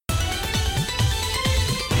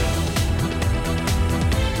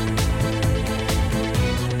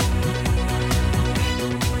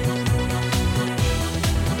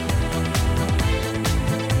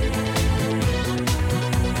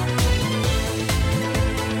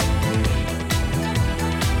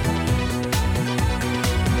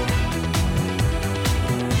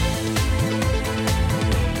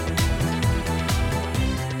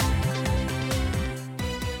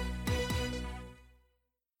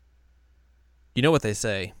You know what they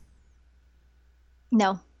say?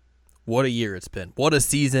 No. What a year it's been. What a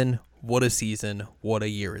season. What a season. What a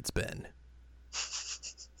year it's been.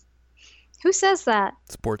 Who says that?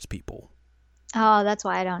 Sports people. Oh, that's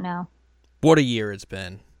why I don't know. What a year it's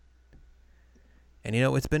been. And you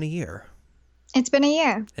know, it's been a year. It's been a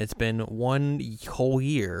year. It's been one whole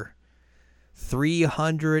year.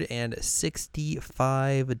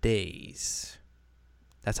 365 days.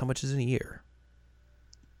 That's how much is in a year.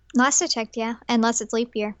 Last I checked, yeah. Unless it's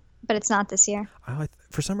leap year. But it's not this year.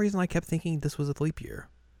 For some reason, I kept thinking this was a leap year.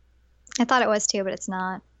 I thought it was too, but it's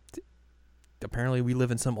not. Apparently, we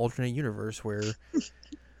live in some alternate universe where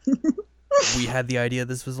we had the idea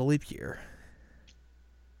this was a leap year.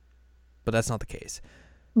 But that's not the case.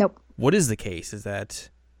 Nope. What is the case is that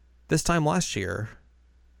this time last year,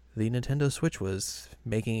 the Nintendo Switch was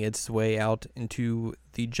making its way out into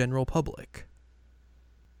the general public.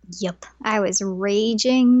 Yep. I was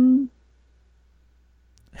raging.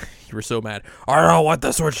 You were so mad. I don't want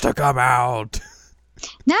the Switch to come out.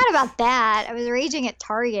 Not about that. I was raging at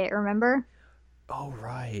Target, remember? Oh,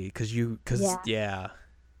 right. Yeah.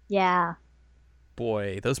 Yeah.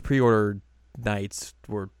 Boy, those pre-order nights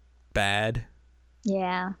were bad.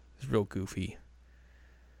 Yeah. It's real goofy.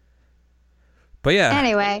 But yeah.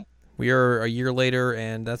 Anyway. We are a year later,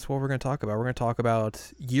 and that's what we're going to talk about. We're going to talk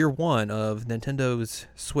about year one of Nintendo's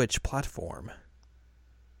Switch platform.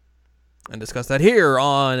 And discuss that here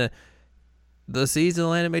on the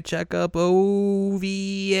Seasonal Anime Checkup OVA.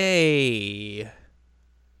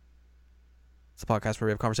 It's a podcast where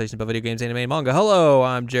we have conversations about video games, anime, and manga. Hello,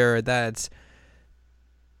 I'm Jared. That's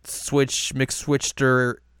Switch,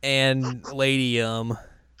 McSwitchter, and Ladium.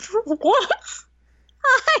 What?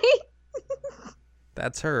 Hi.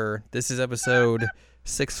 That's her. This is episode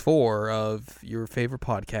 64 of your favorite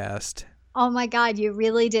podcast. Oh my god, you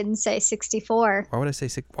really didn't say 64. Why would I say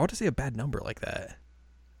a bad number like that?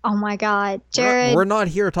 Oh my god, Jared. We're not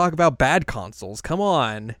here to talk about bad consoles. Come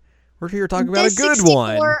on. We're here to talk about a good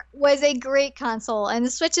one. The 64 was a great console, and the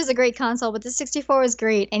Switch is a great console, but the 64 was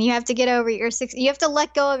great, and you have to get over you have to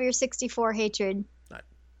let go of your 64 hatred.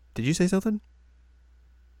 Did you say something?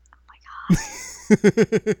 Oh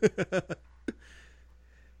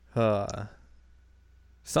my god.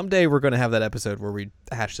 Someday we're going to have that episode where we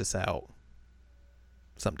hash this out.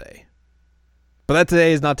 Someday. But that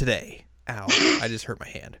today is not today. Ow. I just hurt my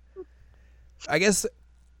hand. I guess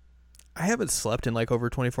I haven't slept in like over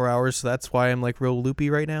 24 hours, so that's why I'm like real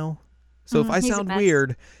loopy right now. So if I sound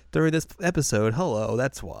weird during this episode, hello,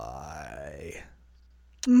 that's why.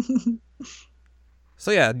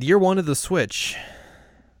 So yeah, year one of the Switch.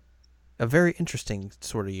 A very interesting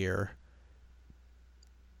sort of year.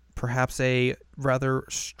 Perhaps a rather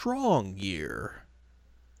strong year.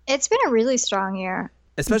 It's been a really strong year.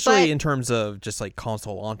 Especially in terms of just like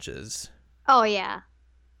console launches. Oh, yeah.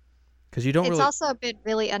 Because you don't It's also been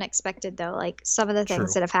really unexpected, though. Like, some of the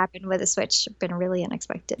things that have happened with the Switch have been really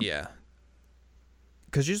unexpected. Yeah.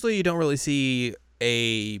 Because usually you don't really see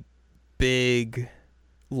a big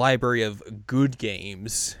library of good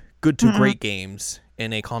games, good to great games,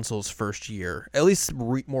 in a console's first year. At least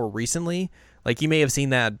more recently. Like, you may have seen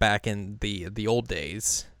that back in the old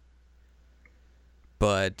days.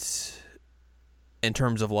 But in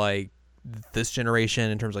terms of, like, this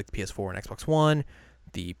generation, in terms of, like, the PS4 and Xbox One,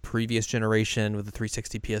 the previous generation with the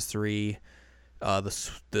 360 PS3, not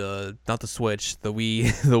the Switch, the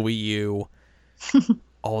Wii, the Wii U,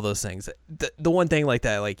 all those things. The one thing like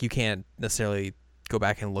that, like, you can't necessarily go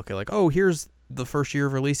back and look at, like, oh, here's the first year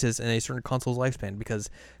of releases in a certain console's lifespan,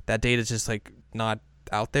 because that data is just, like, not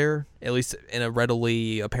out there, at least in a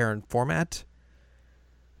readily apparent format.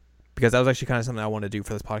 Because that was actually kind of something I wanted to do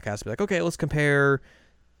for this podcast. Be like, okay, let's compare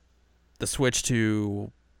the Switch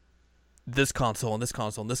to this console and this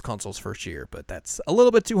console and this console's first year. But that's a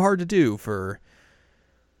little bit too hard to do for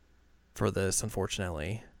this,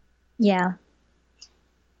 unfortunately. Yeah.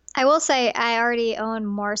 I will say I already own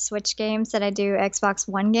more Switch games than I do Xbox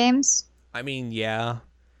One games. I mean, yeah.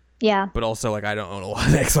 Yeah. But also, like, I don't own a lot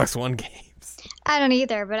of Xbox One games. I don't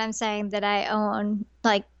either, but I'm saying that I own,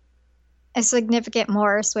 like, a significant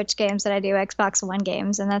more Switch games than I do Xbox One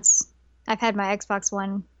games, and I've had my Xbox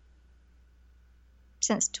One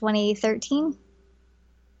since 2013.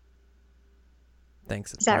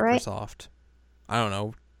 Thanks. Is that right? Microsoft. I don't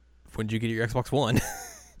know. When did you get your Xbox One?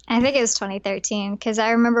 I think it was 2013, because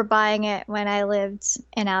I remember buying it when I lived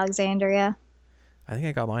in Alexandria. I think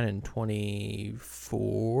I got mine in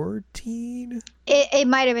 2014. It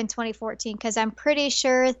might have been 2014, because I'm pretty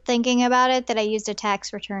sure, thinking about it, that I used a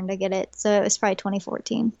tax return to get it. So it was probably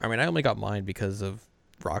 2014. I mean, I only got mine because of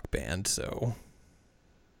Rock Band, so...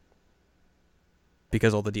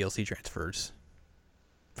 Because all the DLC transfers.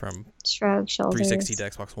 from Shrug shoulders. 360 to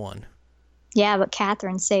Xbox One. Yeah, but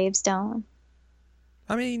Catherine saves don't.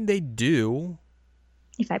 I mean, they do.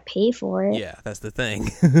 If I pay for it. Yeah, that's the thing.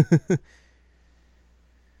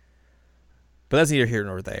 But that's neither here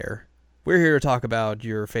nor there. We're here to talk about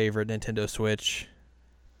your favorite Nintendo Switch,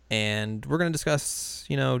 and we're going to discuss,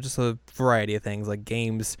 just a variety of things like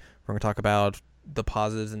games. We're going to talk about the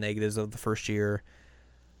positives and negatives of the first year.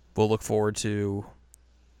 We'll look forward to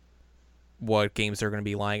what games are going to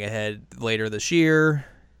be lying ahead later this year,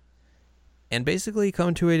 and basically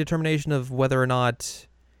come to a determination of whether or not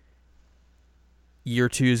year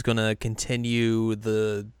 2 is going to continue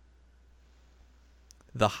the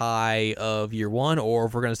high of year 1, or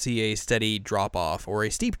if we're going to see a steady drop off or a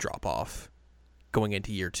steep drop off going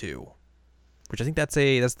into year 2, which I think that's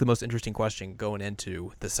the most interesting question going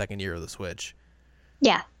into the second year of the Switch.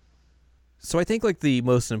 Yeah. So I think like the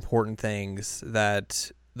most important things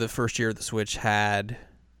that the first year of the Switch had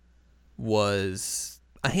was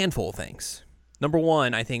a handful of things. Number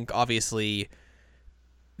one, I think obviously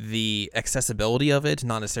the accessibility of it,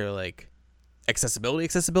 not necessarily like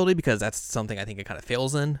accessibility, because that's something I think it kind of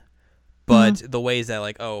fails in, but the ways that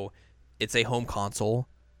like, oh, it's a home console,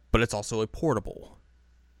 but it's also a portable.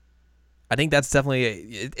 I think that's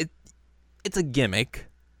definitely it's a gimmick,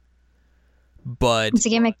 but it's a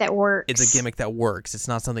gimmick that works. It's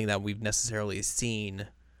not something that we've necessarily seen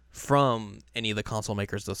from any of the console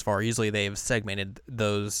makers thus far. Usually they've segmented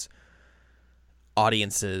those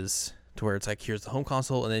audiences to where it's like, here's the home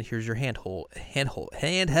console, and then here's your handheld.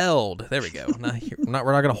 There we go. We're not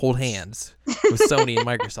going to hold hands with Sony and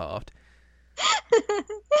Microsoft.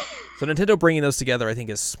 So Nintendo bringing those together, I think,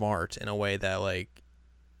 is smart in a way that like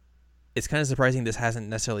it's kind of surprising this hasn't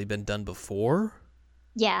necessarily been done before.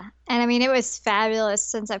 Yeah, and I mean, it was fabulous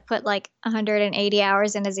since I put like 180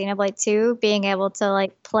 hours into Xenoblade 2, being able to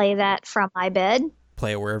like play that from my bed.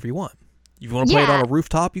 Play it wherever you want. If you want to play it on a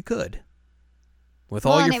rooftop, you could. With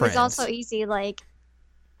all your friends. And it was also easy. Like,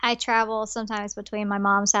 I travel sometimes between my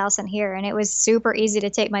mom's house and here, and it was super easy to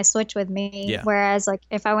take my Switch with me. Yeah. Whereas, like,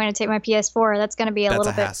 if I want to take my PS4, that's going to be a little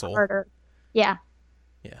bit hassle. harder. Yeah.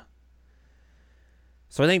 Yeah.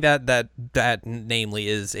 So I think that namely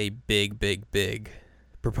is a big, big, big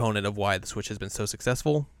proponent of why the Switch has been so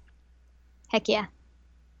successful. Heck yeah.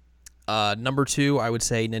 Number two, I would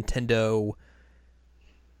say Nintendo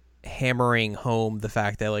hammering home the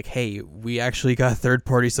fact that like, hey, we actually got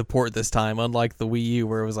third-party support this time, unlike the Wii U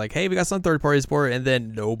where it was like, hey, we got some third-party support, and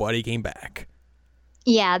then nobody came back.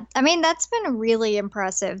 Yeah, I mean, that's been really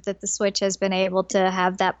impressive that the Switch has been able to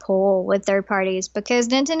have that pull with third parties, because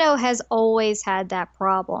Nintendo has always had that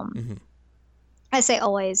problem. Mm-hmm. I say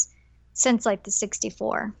always, since like the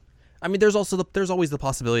 64. I mean, there's always the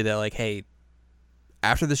possibility that like, hey,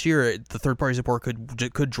 after this year, the third-party support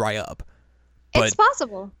could dry up. It's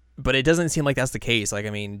possible. But it doesn't seem like that's the case. Like,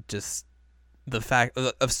 I mean, just the fact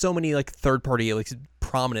of so many like third-party, like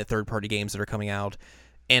prominent third-party games that are coming out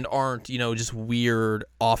and aren't, just weird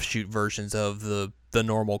offshoot versions of the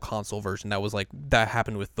normal console version that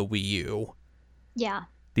happened with the Wii U. Yeah.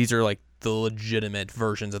 These are like the legitimate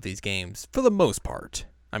versions of these games for the most part.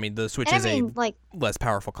 I mean, the Switch is a less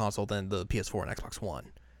powerful console than the PS4 and Xbox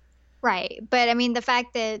One. Right. But I mean, the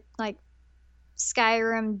fact that like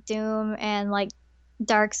Skyrim, Doom, and like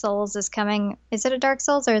Dark Souls is coming. Is it a Dark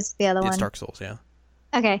Souls or is it the other one? It's Dark Souls, yeah.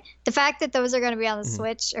 Okay. The fact that those are going to be on the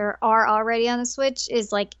Switch or are already on the Switch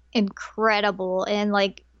is like incredible and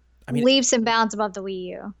like leaps and bounds above the Wii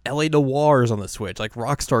U. LA Noire is on the Switch. Like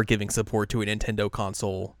Rockstar giving support to a Nintendo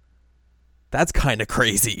console. That's kind of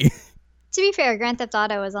crazy. To be fair, Grand Theft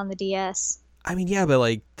Auto was on the DS. I mean, yeah, but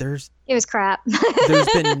like it was crap. There's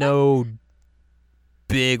been no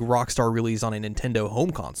big Rockstar release on a Nintendo home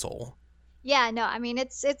console. Yeah, no, I mean,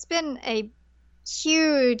 it's been a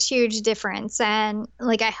huge difference, and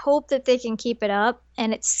like I hope that they can keep it up.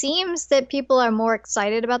 And it seems that people are more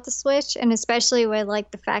excited about the Switch, and especially with like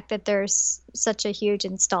the fact that there's such a huge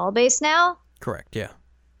install base now. Correct, yeah.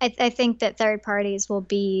 I think that third parties will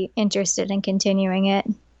be interested in continuing it.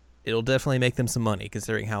 It'll definitely make them some money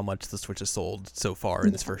considering how much the Switch has sold so far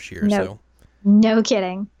in this first year. No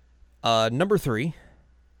kidding. Number 3,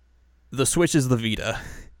 the Switch is the Vita.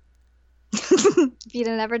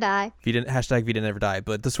 Vita never die. Hashtag Vita never die.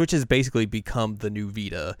 But the Switch has basically become the new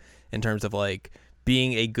Vita in terms of like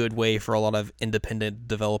being a good way for a lot of independent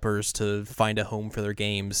developers to find a home for their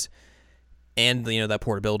games, and that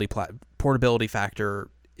portability factor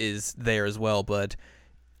is there as well. But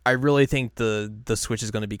I really think the Switch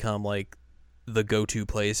is going to become like the go-to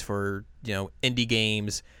place for indie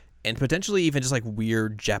games and potentially even just like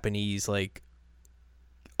weird Japanese like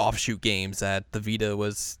offshoot games that the Vita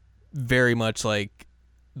was very much like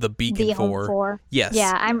the Beacon The Home 4. 4. Yes.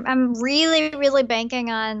 Yeah, I'm really, really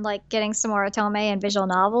banking on like getting some more Otome and visual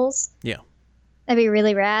novels. Yeah. That'd be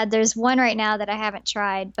really rad. There's one right now that I haven't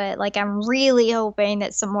tried, but like I'm really hoping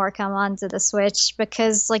that some more come onto the Switch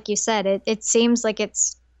because, like you said, it seems like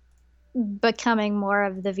it's becoming more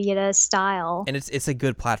of the Vita style. And it's a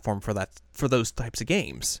good platform for those types of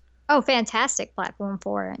games. Oh, fantastic platform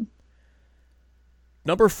for it.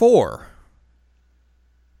 Number 4.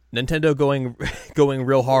 Nintendo going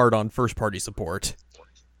real hard on first party support.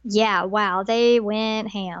 Yeah, wow, they went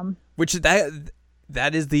ham. Which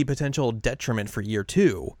that is the potential detriment for year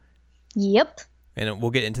 2. Yep. And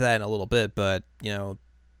we'll get into that in a little bit, but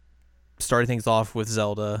starting things off with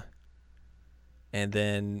Zelda and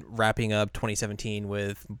then wrapping up 2017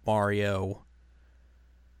 with Mario.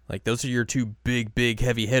 Like those are your two big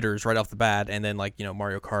heavy hitters right off the bat, and then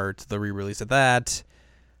Mario Kart, the re-release of that,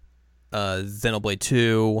 Xenoblade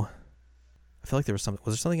 2. I feel like was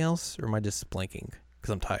there something else, or am I just blanking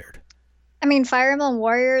because I'm tired? I mean, Fire Emblem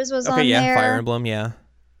Warriors was on there. Okay, yeah, Fire Emblem, yeah.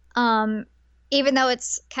 Even though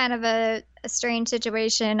it's kind of a strange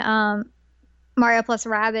situation, Mario plus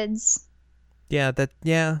Rabbids. Yeah.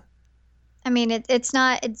 I mean, it's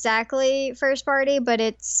not exactly first party, but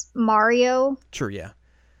it's Mario. Sure, yeah.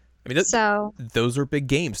 I mean, those are big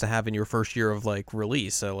games to have in your first year of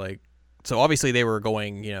release. So obviously they were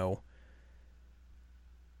going,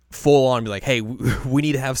 full on, be like, hey, we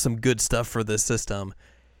need to have some good stuff for this system,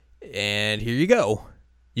 and here you go.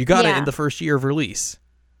 You got it in the first year of release.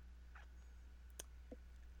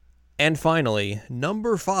 And finally,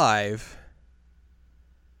 number 5,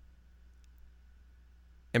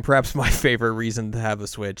 and perhaps my favorite reason to have the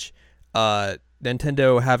Switch,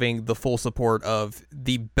 Nintendo having the full support of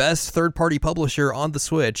the best third-party publisher on the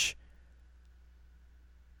Switch,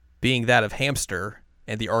 being that of Hamster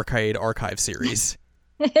and the Arcade Archive series.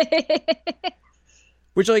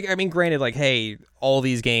 Which, granted, hey, all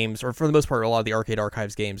these games, or for the most part, a lot of the Arcade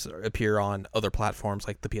Archives games appear on other platforms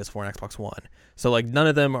like the PS4 and Xbox One. So, none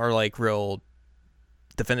of them are, real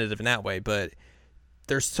definitive in that way, but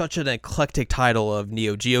there's such an eclectic title of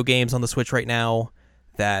Neo Geo games on the Switch right now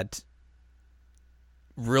that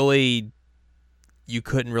really you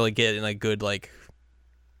couldn't really get in a good,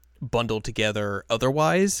 bundled together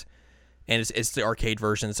otherwise. And it's the arcade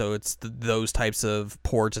version, so it's those types of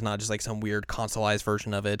ports. It's not just some weird consoleized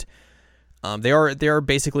version of it. They are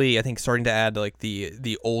basically, I think, starting to add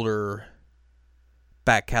the older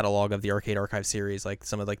back catalog of the Arcade Archive series,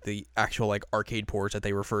 some of the actual arcade ports that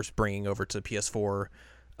they were first bringing over to PS4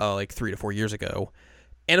 3 to 4 years ago.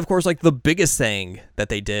 And of course, the biggest thing that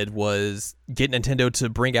they did was get Nintendo to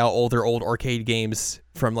bring out all their old arcade games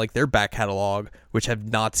from their back catalog, which have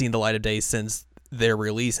not seen the light of day since their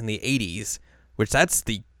release in the 80s, which that's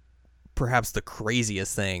perhaps the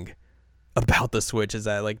craziest thing about the Switch, is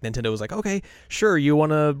that Nintendo was like, okay, sure, you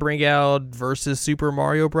want to bring out versus Super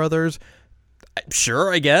Mario Brothers?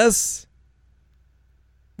 Sure, I guess.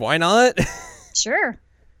 Why not? Sure.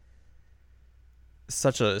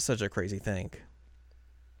 Such a crazy thing.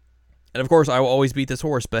 And of course, I will always beat this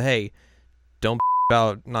horse, but hey, don't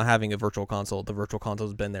about not having a virtual console. The virtual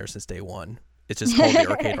console's been there since day one. It's just called the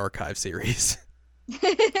Arcade Archive series.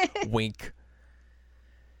 Wink.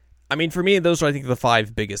 I mean, for me, those are, I think, the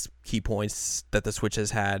 5 biggest key points that the Switch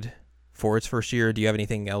has had for its first year. Do you have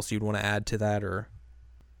anything else you'd want to add to that, or?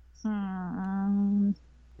 I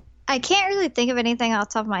can't really think of anything off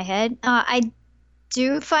the top of my head. I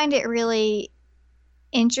do find it really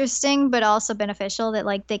interesting, but also beneficial that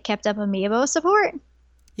they kept up Amiibo support.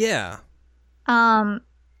 Yeah.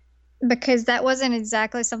 Because that wasn't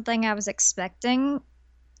exactly something I was expecting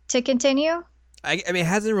to continue. I mean, it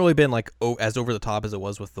hasn't really been as over the top as it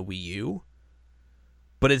was with the Wii U,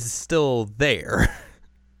 but it's still there.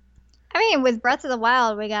 I mean, with Breath of the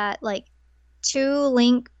Wild, we got 2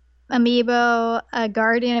 Link Amiibo, a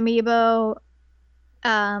Guardian Amiibo,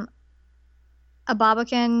 a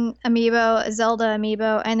Bobakin Amiibo, a Zelda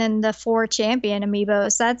Amiibo, and then the 4 Champion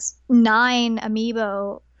Amiibos. That's 9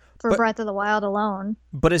 Amiibo for Breath of the Wild alone.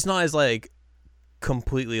 But it's not as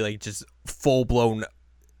completely just full blown,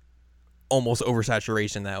 almost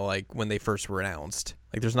oversaturation that when they first were announced.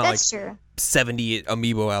 There's not true. 70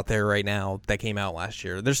 Amiibo out there right now that came out last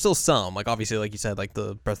year. There's still some, obviously, like you said,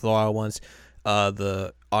 the Breath of the Wild ones,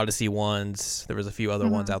 the Odyssey ones. There was a few other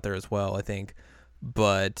ones out there as well, I think.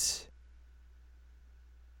 But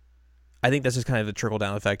I think that's just kind of the trickle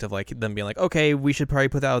down effect of them being okay, we should probably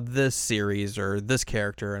put out this series or this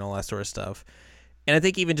character and all that sort of stuff. And I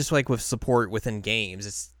think even just with support within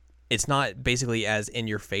games, it's not basically as in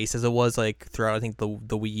your face as it was throughout, I think, the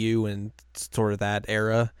Wii U and sort of that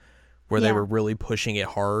era where they were really pushing it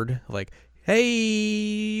hard. Hey,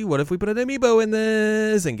 hey, what if we put an amiibo in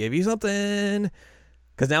this and give you something?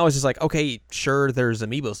 Because now it's just like, okay, sure, there's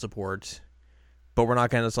amiibo support, but we're not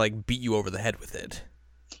going to just like beat you over the head with it.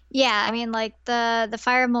 Yeah, I mean, like the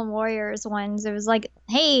Fire Emblem Warriors ones, it was like,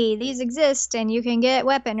 hey, these exist and you can get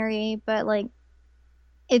weaponry, but like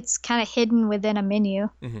it's kind of hidden within a menu,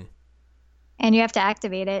 and you have to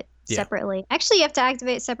activate it separately. Actually, you have to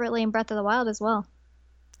activate it separately in Breath of the Wild as well,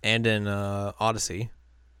 and in Odyssey.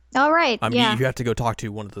 Oh, right. I mean, you have to go talk to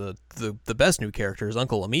one of the best new characters,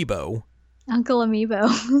 Uncle Amiibo. Uncle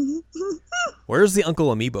Amiibo. Where's the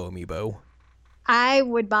Uncle Amiibo? I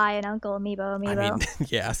would buy an Uncle Amiibo. I mean,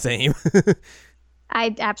 yeah, same.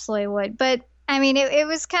 I absolutely would. But, I mean, it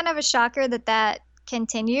was kind of a shocker that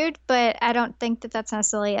continued, but I don't think that that's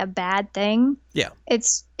necessarily a bad thing. Yeah.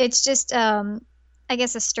 It's just, I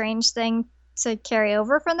guess, a strange thing to carry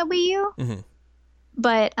over from the Wii U.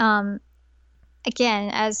 But, again,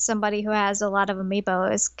 as somebody who has a lot of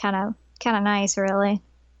Amiibo, it's kind of nice, really.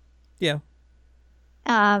 Yeah.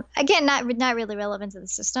 Again, not really relevant to the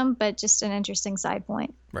system, but just an interesting side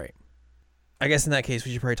point. Right. I guess in that case,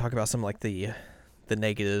 we should probably talk about some like the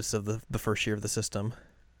negatives of the first year of the system.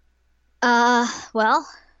 Well,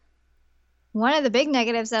 one of the big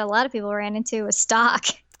negatives that a lot of people ran into was stock.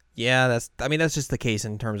 Yeah, that's just the case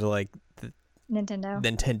in terms of like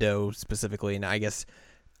Nintendo specifically, and I guess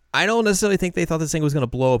I don't necessarily think they thought this thing was going to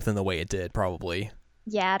blow up in the way it did, probably.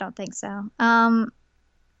 Yeah, I don't think so.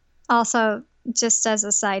 Also, just as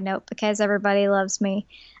a side note, because everybody loves me.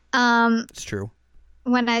 It's true.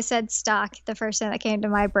 When I said stock, the first thing that came to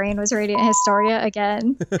my brain was Radiant Historia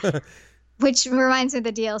again. Which reminds me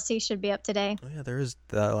the DLC should be up today. Oh yeah, there is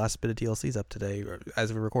the last bit of DLC's up today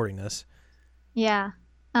as we're recording this. Yeah.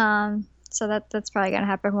 So that's probably going to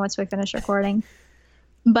happen once we finish recording.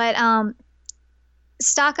 But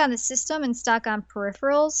stock on the system and stock on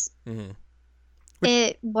peripherals,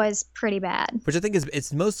 it was pretty bad. Which I think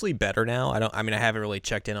it's mostly better now. I haven't really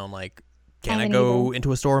checked in on like, can I go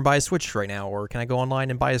into a store and buy a Switch right now, or can I go online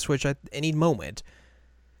and buy a Switch at any moment?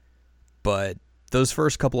 But those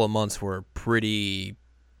first couple of months were pretty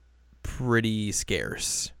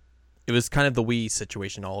scarce. It was kind of the Wii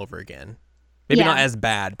situation all over again. Maybe not as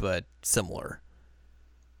bad, but similar.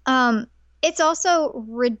 It's also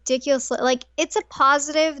ridiculously, like, it's a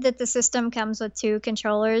positive that the system comes with 2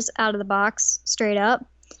 controllers out of the box, straight up.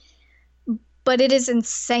 But it is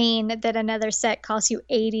insane that another set costs you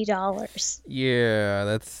 $80. Yeah,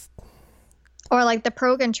 that's... Or, like, the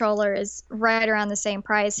Pro Controller is right around the same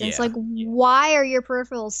price. And it's like, why are your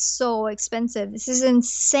peripherals so expensive? This is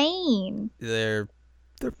insane. They're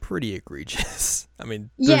pretty egregious. I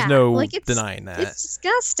mean, there's no denying that. It's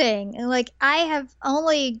disgusting. And like, I have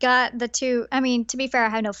only got the 2. I mean, to be fair, I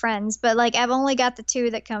have no friends, but like, I've only got the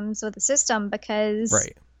 2 that comes with the system because,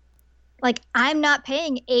 like, I'm not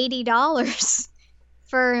paying $80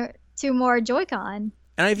 for 2 more Joy-Con.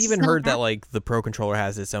 And I've even heard that like the Pro Controller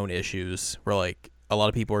has its own issues, where like a lot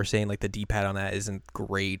of people are saying like the D-pad on that isn't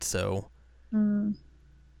great. So,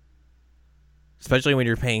 especially when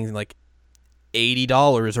you're paying like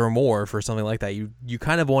 $80 or more for something like that, you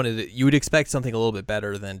kind of wanted it, you would expect something a little bit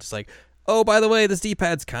better than just like, oh, by the way, this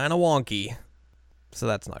D-pad's kind of wonky. So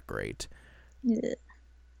that's not great. Yeah.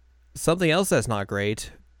 Something else that's not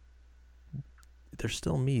great, they're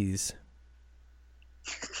still Mii's.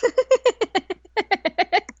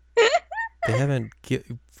 They haven't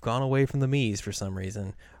gone away from the Mii's for some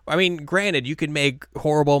reason. I mean, granted, you could make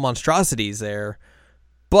horrible monstrosities there,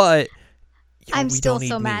 but I'm still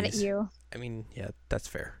so mad at you. I mean, yeah, that's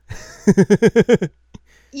fair.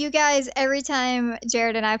 You guys, every time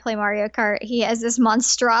Jared and I play Mario Kart, he has this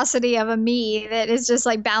monstrosity of a Mii that is just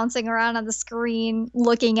like bouncing around on the screen,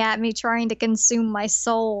 looking at me, trying to consume my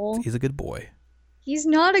soul. He's a good boy. He's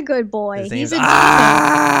not a good boy. He's a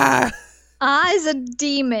demon. Is a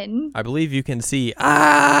demon. I believe you can see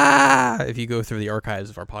if you go through the archives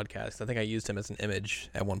of our podcast. I think I used him as an image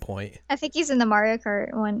at one point. I think he's in the Mario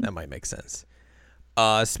Kart one. That might make sense.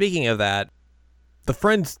 Speaking of that, the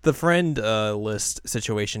friend list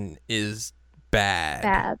situation is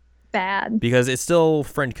bad. Bad. Because it's still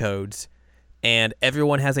friend codes, and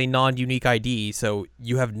everyone has a non-unique ID, so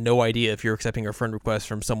you have no idea if you're accepting a friend request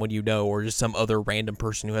from someone you know or just some other random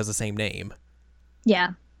person who has the same name.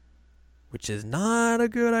 Yeah. Which is not a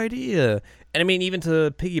good idea. And I mean, even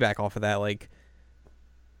to piggyback off of that, like,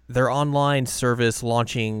 their online service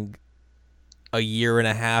launching a year and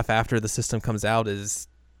a half after the system comes out is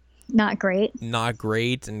not great,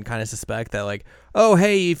 and kind of suspect that like, oh,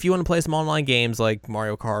 hey, if you want to play some online games like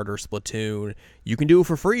Mario Kart or Splatoon, you can do it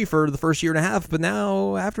for free for the first year and a half, but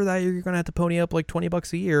now after that you're going to have to pony up like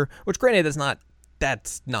 $20 a year, which granted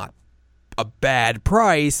that's not a bad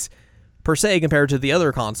price per se compared to the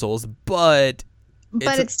other consoles, but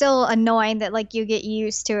it's still annoying that like you get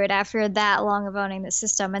used to it after that long of owning the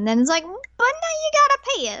system, and then it's like, but now you gotta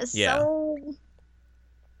pay us. Yeah. So...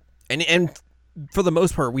 And for the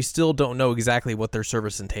most part, we still don't know exactly what their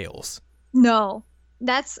service entails. No,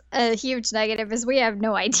 that's a huge negative, is we have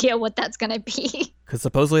no idea what that's gonna be. Because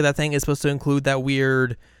supposedly that thing is supposed to include that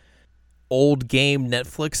weird old game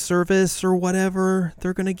Netflix service or whatever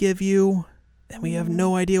they're gonna give you, and we have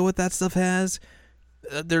no idea what that stuff has.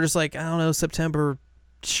 They're just like, I don't know, September,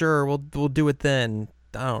 sure, we'll do it then.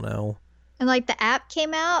 I don't know. And like the app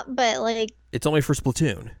came out, but like it's only for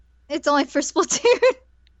Splatoon. It's only for Splatoon.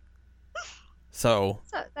 So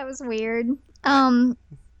that was weird.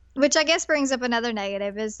 Which I guess brings up another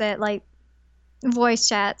negative, is that like voice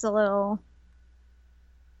chat's a little...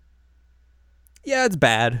 Yeah, it's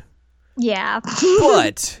bad. Yeah.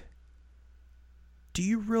 But do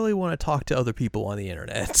you really want to talk to other people on the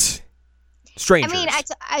internet? Strangers. I mean,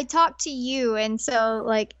 I talk to you, and so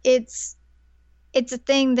like it's a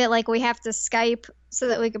thing that like we have to Skype so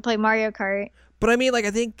that we can play Mario Kart. But I mean, like,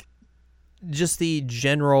 I think just the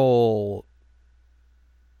general...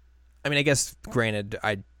 I mean, I guess, granted,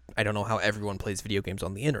 I don't know how everyone plays video games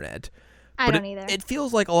on the internet. I don't either. It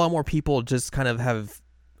feels like a lot more people just kind of have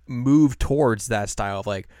moved towards that style of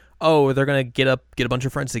like, oh, they're going to get a bunch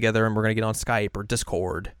of friends together and we're going to get on Skype or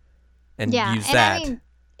Discord and use that. I mean,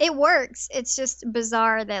 it works. It's just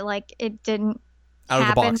bizarre that like it didn't out of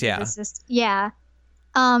the box, yeah.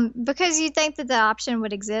 Because you think that the option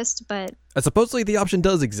would exist, but supposedly the option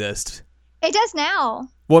does exist. It does now.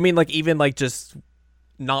 Well, I mean, like, even like just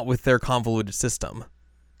not with their convoluted system.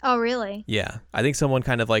 Oh, really? Yeah. I think someone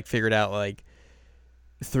kind of like figured out like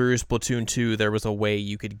through Splatoon 2 there was a way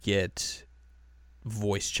you could get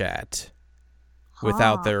voice chat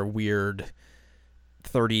without their weird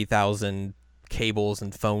 30,000 cables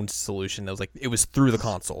and phones solution. That was like, it was through the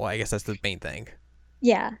console. I guess that's the main thing.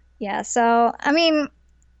 Yeah. Yeah. So, I mean,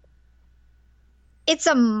 it's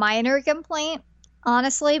a minor complaint,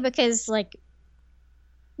 honestly, because like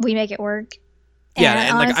we make it work. Yeah,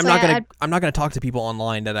 and honestly, like I'm not gonna talk to people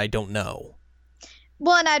online that I don't know.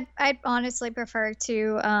 Well, and I'd honestly prefer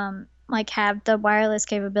to like have the wireless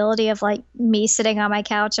capability of like me sitting on my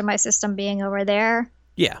couch and my system being over there.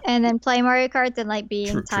 Yeah. And then play Mario Kart than like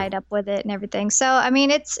being tied up with it and everything. So I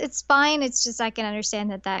mean, it's fine. It's just I can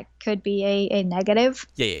understand that could be a negative.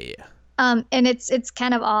 Yeah. And it's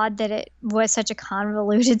kind of odd that it was such a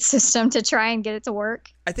convoluted system to try and get it to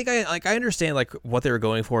work. I think I understand like what they were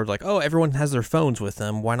going for, like, oh, everyone has their phones with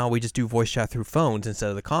them. Why not we just do voice chat through phones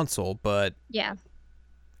instead of the console? But yeah,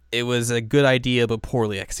 it was a good idea, but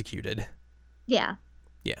poorly executed. Yeah.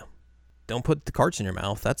 Yeah. Don't put the carts in your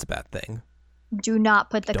mouth. That's a bad thing. Do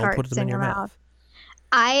not put the carts in your mouth.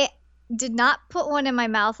 I did not put one in my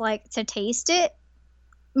mouth like to taste it.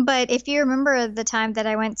 But if you remember the time that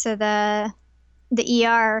I went to the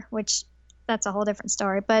ER, which that's a whole different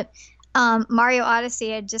story, but Mario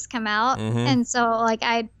Odyssey had just come out, and so like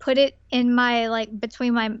I put it in my like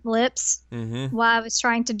between my lips while I was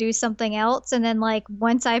trying to do something else, and then like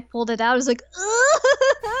once I pulled it out, I was like,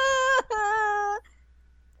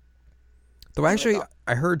 though actually,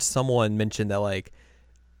 I heard someone mention that like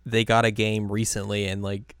they got a game recently and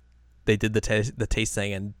like they did the taste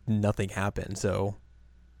thing and nothing happened, so.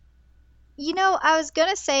 You know, I was going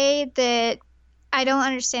to say that I don't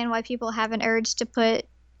understand why people have an urge to put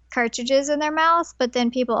cartridges in their mouth, but then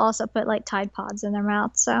people also put like Tide Pods in their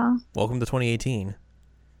mouth, so. Welcome to 2018.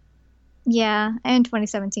 Yeah, and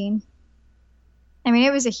 2017. I mean,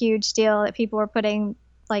 it was a huge deal that people were putting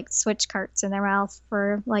like Switch carts in their mouth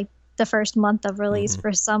for like the first month of release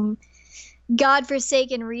for some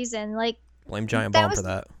godforsaken reason. Like, blame Giant Bomb for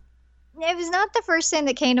that. It was not the first thing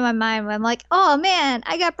that came to my mind when I'm like, oh man,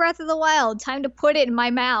 I got Breath of the Wild. Time to put it in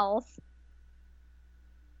my mouth.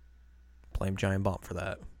 Blame Giant Bomb for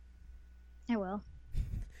that. I will.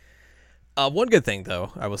 One good thing,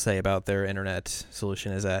 though, I will say about their internet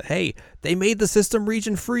solution is that, hey, they made the system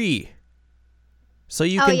region free. So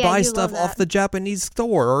you can buy stuff off the Japanese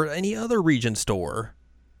store or any other region store.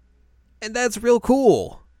 And that's real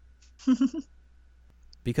cool.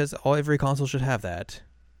 Because every console should have that.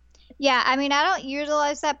 Yeah, I mean, I don't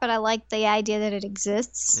utilize that, but I like the idea that it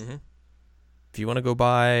exists. If you want to go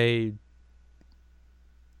buy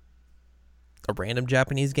a random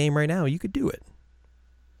Japanese game right now, you could do it.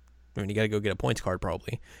 I mean, you got to go get a points card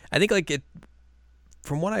probably. I think like it,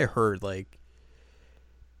 from what I heard, like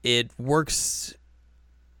it works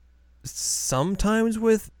sometimes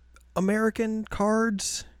with American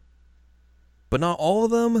cards, but not all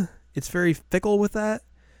of them. It's very fickle with that.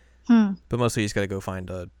 But mostly you just got to go find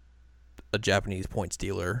a Japanese point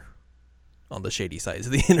stealer on the shady sides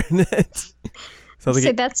of the internet. So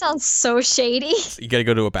See, that sounds so shady. you gotta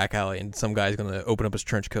go to a back alley, and some guy's gonna open up his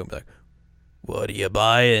trench coat and be like, "What are you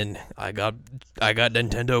buying? I got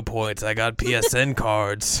Nintendo points. I got PSN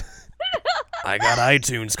cards. I got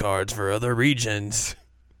iTunes cards for other regions."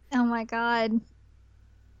 Oh my god.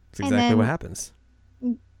 That's exactly what happens.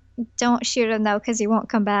 Don't shoot him though, because he won't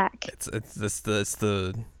come back. It's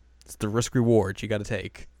the risk reward you got to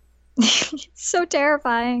take. So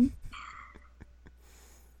terrifying.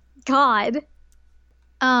 God.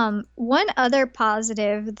 One other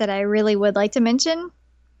positive that I really would like to mention,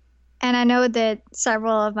 and I know that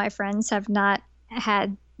several of my friends have not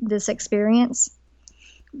had this experience,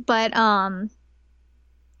 but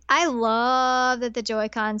I love that the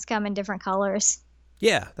Joy-Cons come in different colors.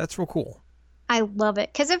 Yeah, that's real cool. I love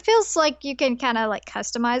it because it feels like you can kind of like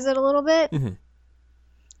customize it a little bit. Mm-hmm.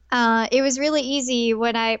 It was really easy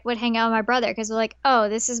when I would hang out with my brother because we're like, oh,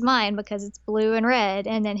 this is mine because it's blue and red,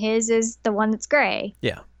 and then his is the one that's gray.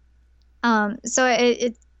 Yeah. So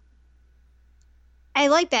I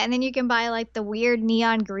like that, and then you can buy like the weird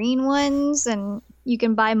neon green ones, and you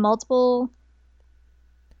can buy multiple.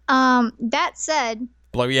 That said,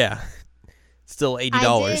 Yeah, still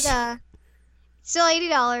 $80. Still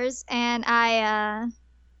 $80, and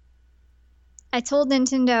I told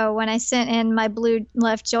Nintendo when I sent in my blue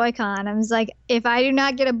left Joy-Con, I was like, if I do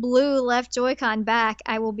not get a blue left Joy-Con back,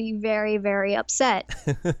 I will be very, very upset.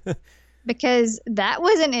 Because that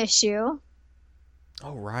was an issue.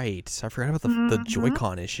 Oh, right. I forgot about the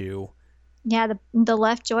Joy-Con issue. Yeah, the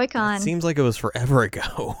left Joy-Con. It seems like it was forever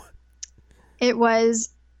ago. It was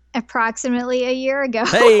approximately a year ago.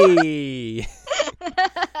 Hey!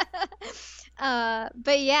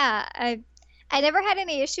 But yeah, I never had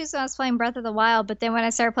any issues when I was playing Breath of the Wild, but then when I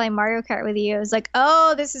started playing Mario Kart with you, it was like,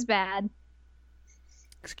 oh, this is bad.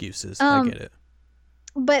 Excuses. I get it.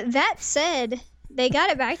 But that said, they got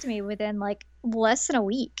it back to me within like less than a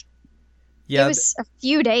week. Yeah, it was a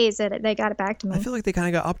few days that they got it back to me. I feel like they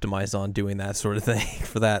kind of got optimized on doing that sort of thing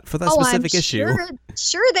for that specific issue.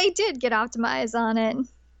 Sure, they did get optimized on it,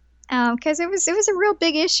 because it was a real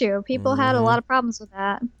big issue. People had a lot of problems with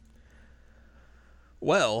that.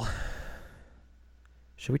 Well,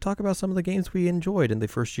 should we talk about some of the games we enjoyed in the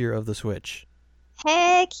first year of the Switch?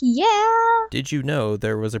 Heck yeah! Did you know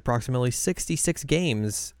there was approximately 66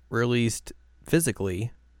 games released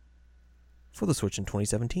physically for the Switch in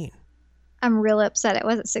 2017? I'm really upset it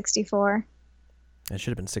wasn't 64. It should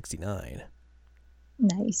have been 69.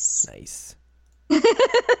 Nice. I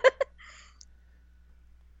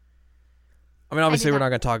mean, obviously, we're not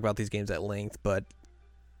going to talk about these games at length, but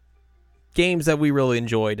games that we really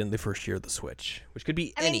enjoyed in the first year of the Switch, which could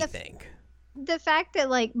be anything. The fact that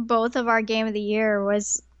like both of our game of the year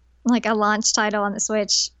was like a launch title on the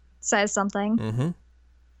Switch says something. Mm-hmm.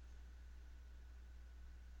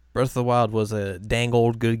 Breath of the Wild was a dang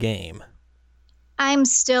old good game. I'm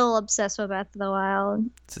still obsessed with Breath of the Wild.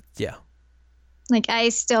 Yeah. Like, I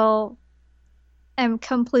still am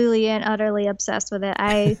completely and utterly obsessed with it.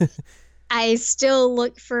 I still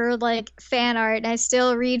look for like fan art, and I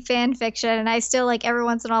still read fan fiction, and I still like every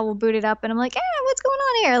once in a while will boot it up and I'm like, what's going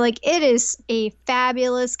on here? Like, it is a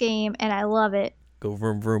fabulous game and I love it. Go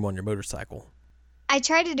vroom vroom on your motorcycle. I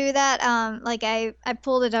tried to do that. Like I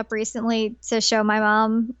pulled it up recently to show my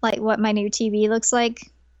mom like what my new TV looks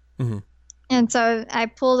like. Mm-hmm. And so I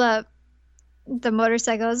pulled up the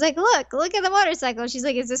motorcycle. I was like, look at the motorcycle. She's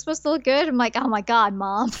like, is this supposed to look good? I'm like, oh my God,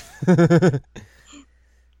 Mom.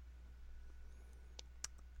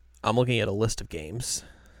 I'm looking at a list of games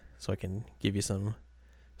so I can give you some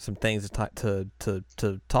things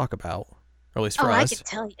to talk about, or at least for us. I can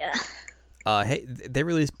tell you. Hey, they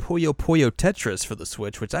released Puyo Puyo Tetris for the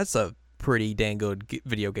Switch, which that's a pretty dang good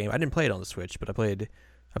video game. I didn't play it on the Switch, but I played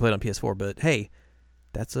on PS4. But hey,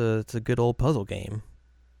 it's a good old puzzle game.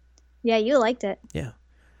 Yeah, you liked it. Yeah.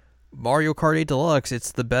 Mario Kart 8 Deluxe,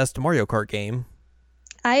 it's the best Mario Kart game.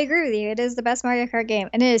 I agree with you. It is the best Mario Kart game.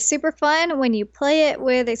 And it is super fun when you play it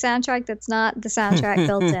with a soundtrack that's not the soundtrack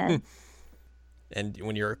built in. And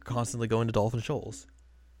when you're constantly going to Dolphin Shoals.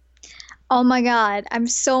 Oh my God. I'm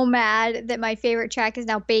so mad that my favorite track is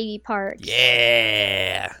now Baby Park.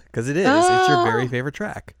 Yeah. Because it is. It's your very favorite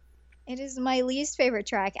track. It is my least favorite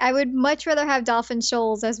track. I would much rather have Dolphin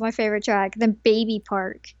Shoals as my favorite track than Baby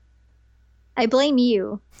Park. I blame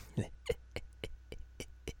you.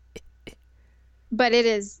 But it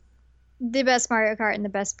is the best Mario Kart and the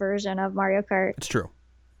best version of Mario Kart. It's true.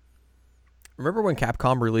 Remember when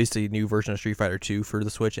Capcom released a new version of Street Fighter 2 for the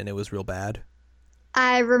Switch and it was real bad?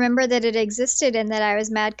 I remember that it existed and that I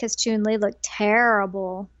was mad because Chun-Li looked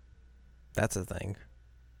terrible. That's a thing.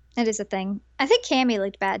 That is a thing. I think Cammy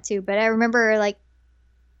looked bad too, but I remember like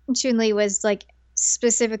Chun-Li was like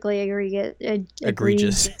specifically Egregious.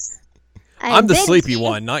 egregious. I'm the Then sleepy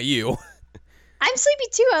one, not you. I'm sleepy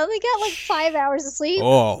too. I only got like 5 hours of sleep.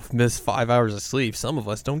 Oh, miss 5 hours of sleep. Some of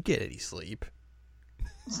us don't get any sleep.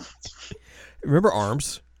 Remember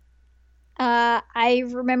ARMS? I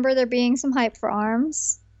remember there being some hype for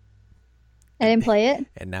ARMS. I didn't play it.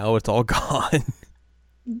 And now it's all gone.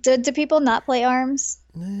 Do people not play ARMS?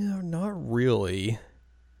 No, not really.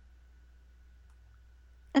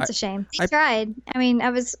 That's a shame. I tried. I mean, I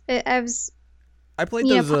was I played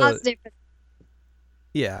those. positive.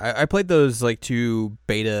 Yeah, I played those like 2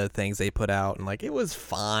 beta things they put out, and like it was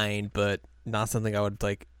fine, but not something I would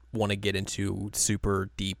like want to get into super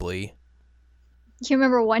deeply. You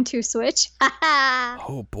remember 1-2 Switch?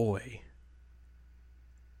 Oh boy.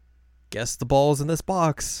 Guess the ball's in this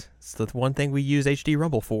box. It's the one thing we use HD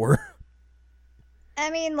Rumble for.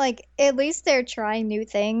 I mean, like, at least they're trying new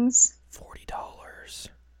things. $40.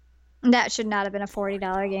 That should not have been a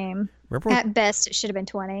 $40 game. At best, it should have been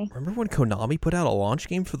 $20. Remember when Konami put out a launch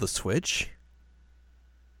game for the Switch?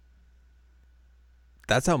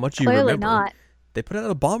 That's how much you Clearly remember. not. They put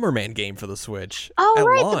out a Bomberman game for the Switch. Oh,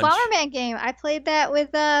 right, launch. The Bomberman game. I played that with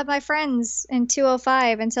my friends in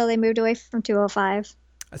 205 until they moved away from 205.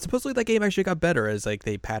 Supposedly that game actually got better as like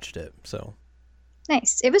they patched it. So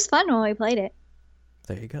nice. It was fun when we played it.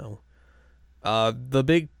 There you go. The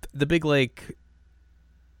big like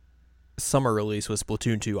summer release was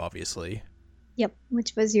Splatoon 2, obviously. Yep,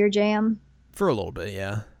 which was your jam. For a little bit,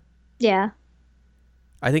 yeah. Yeah.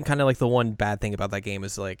 I think kind of like the one bad thing about that game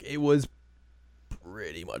is like it was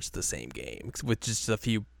pretty much the same game with just a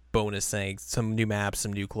few bonus things, some new maps,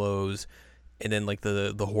 some new clothes, and then like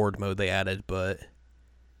the horde mode they added. But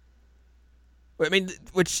I mean,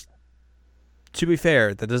 which to be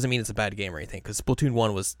fair, that doesn't mean it's a bad game or anything, because Splatoon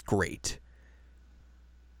 1 was great.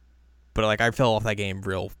 But like I fell off that game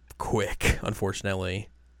real quick, unfortunately.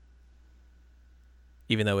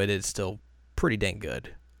 Even though it is still pretty dang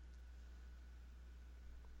good.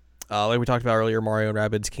 Like we talked about earlier, Mario and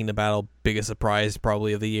Rabbids Kingdom Battle, biggest surprise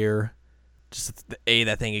probably of the year. Just A,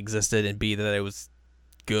 that thing existed, and B, that it was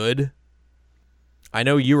good. I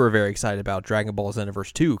know you were very excited about Dragon Ball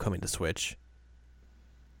Xenoverse 2 coming to Switch.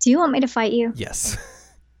 Do you want me to fight you? Yes.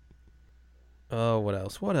 Oh, what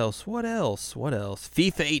else?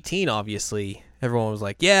 FIFA 18, obviously. Everyone was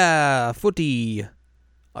like, yeah, footy.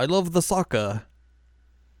 I love the soccer.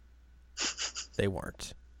 They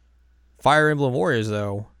weren't. Fire Emblem Warriors,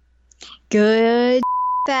 though. Good,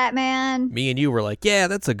 Batman. Me and you were like, yeah,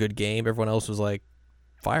 that's a good game. Everyone else was like,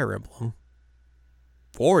 Fire Emblem.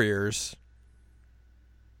 Warriors.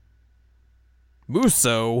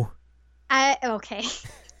 Muso. Okay.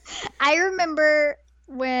 I remember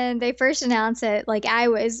when they first announced it, like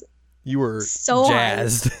You were so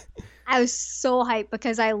jazzed. Hyped. I was so hyped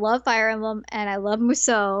because I love Fire Emblem and I love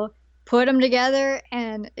Musou. Put them together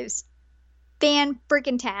and it was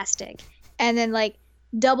fan-freaking-tastic. And then like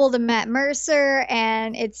double the Matt Mercer,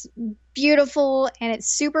 and it's beautiful and it's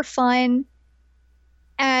super fun.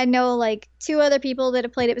 And I know like 2 other people that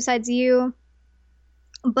have played it besides you.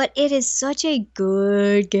 But it is such a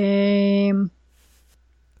good game.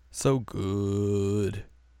 So good.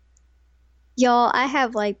 Y'all, I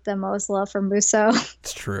have like the most love for Musou.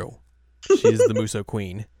 It's true. She's the Musou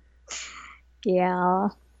queen. Yeah.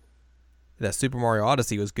 That Super Mario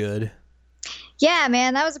Odyssey was good. Yeah,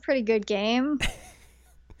 man, that was a pretty good game.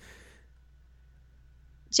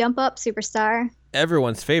 Jump Up Superstar.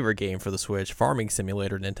 Everyone's favorite game for the Switch, Farming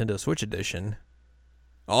Simulator Nintendo Switch Edition.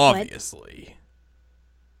 Obviously.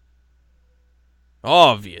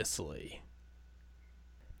 Obviously.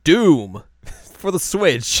 Doom for the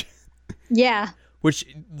Switch. Yeah. Which,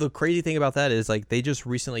 the crazy thing about that is, like, they just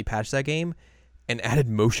recently patched that game and added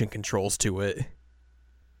motion controls to it.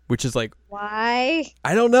 Which is like... Why?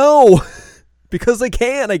 I don't know. Because they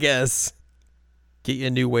can, I guess. Get you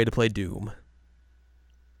a new way to play Doom.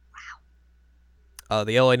 Wow.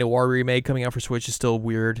 The LA Noire remake coming out for Switch is still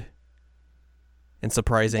weird and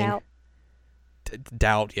surprising. Doubt.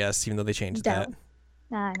 Doubt, yes, even though they changed that.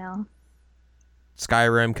 I know.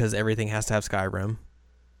 Skyrim, because everything has to have Skyrim.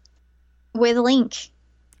 With Link.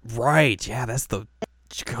 Right, yeah, that's the...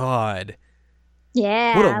 God.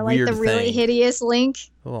 Yeah, what a like weird the really thing. hideous Link.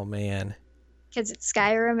 Oh, man. Because it's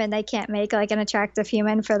Skyrim and they can't make like an attractive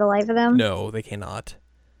human for the life of them. No, they cannot.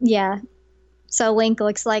 Yeah. So Link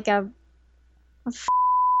looks like a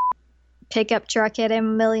pickup truck hit him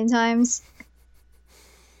a million times.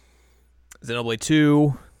 Xenoblade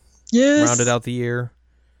 2. Yes. Rounded out the year.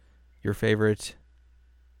 Your favorite.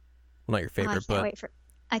 Well, not your favorite, but...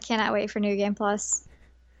 I cannot wait for New Game Plus.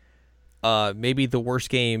 Maybe the worst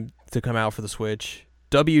game to come out for the Switch,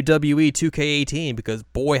 WWE 2K18, because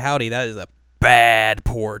boy howdy, that is a bad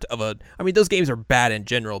port of a. I mean, those games are bad in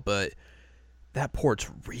general, but that port's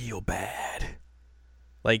real bad.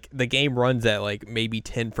 Like, the game runs at like maybe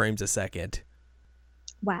 10 frames a second.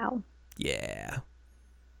 Wow. Yeah.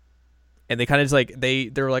 And they kind of just like they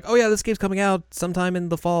were like, oh yeah, this game's coming out sometime in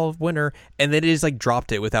the fall, winter, and then they just like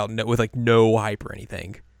dropped it with like no hype or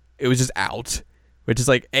anything. It was just out, which is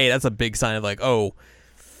like, hey, that's a big sign of like, oh,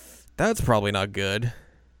 that's probably not good.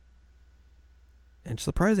 And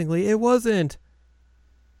surprisingly, it wasn't.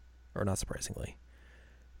 Or not surprisingly.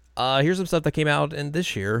 Here's some stuff that came out in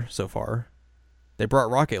this year so far. They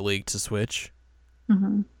brought Rocket League to Switch,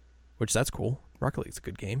 which that's cool. Rocket League's a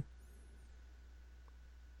good game.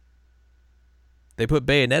 They put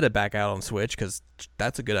Bayonetta back out on Switch because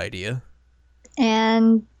that's a good idea.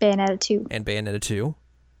 And Bayonetta 2. And Bayonetta 2.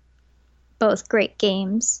 Both great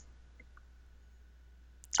games.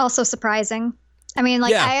 Also surprising. I mean,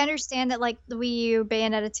 like, Yeah. I understand that, like, the Wii U,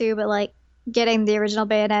 Bayonetta 2, but, like, getting the original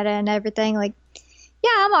Bayonetta and everything, like, yeah,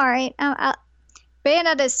 I'm all right.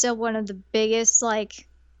 Bayonetta is still one of the biggest, like,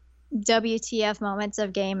 WTF moments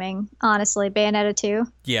of gaming, honestly. Bayonetta 2.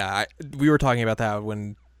 Yeah, we were talking about that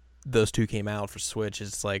when those two came out for Switch.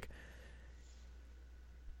 It's like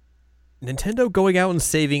Nintendo going out and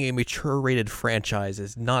saving a mature-rated franchise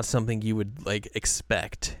is not something you would like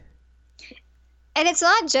expect. And it's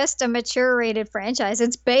not just a mature-rated franchise;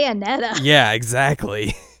 it's Bayonetta. Yeah,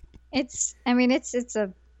 exactly. It's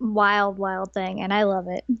a wild, wild thing, and I love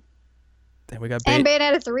it. And we got And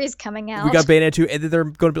Bayonetta 3 is coming out. We got Bayonetta 2, and then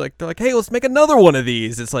they're like, hey, let's make another one of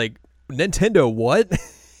these. It's like, Nintendo, what?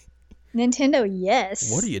 Nintendo,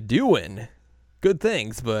 yes. What are you doing? Good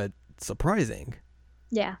things, but surprising.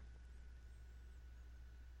 Yeah.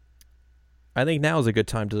 I think now is a good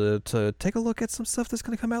time to take a look at some stuff that's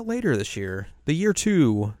going to come out later this year. The year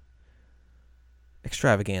 2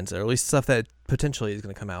 extravaganza, or at least stuff that potentially is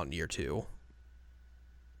going to come out in year 2.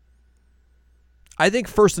 I think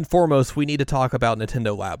first and foremost, we need to talk about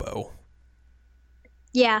Nintendo Labo.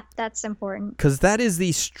 Yeah, that's important. Because that is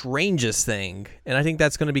the strangest thing, and I think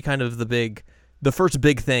that's going to be kind of the first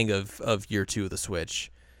big thing of year 2 of the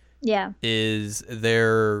Switch. Yeah. Is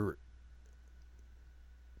there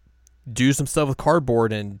do some stuff with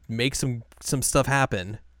cardboard and make some stuff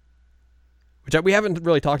happen. Which we haven't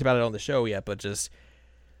really talked about it on the show yet, but just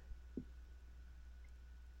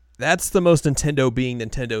that's the most Nintendo being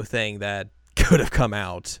Nintendo thing that could have come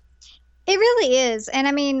out. It really is. And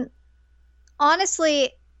I mean,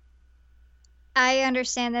 honestly, I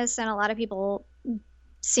understand this, and a lot of people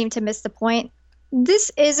seem to miss the point.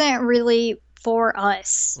 This isn't really for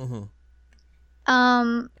us.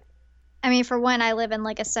 I mean, for one, I live in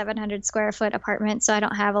like a 700 square foot apartment, so I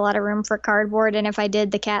don't have a lot of room for cardboard, and if I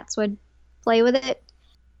did, the cats would play with it.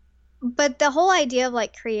 But the whole idea of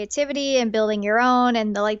like creativity and building your own,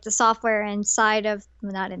 and the software inside of,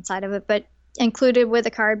 well, not inside of it, but included with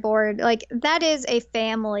the cardboard, like, that is a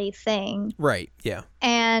family thing. Right, yeah.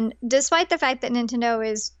 And despite the fact that Nintendo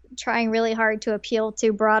is trying really hard to appeal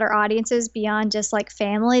to broader audiences beyond just like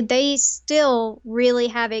family, they still really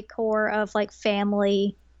have a core of like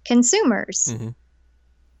family consumers.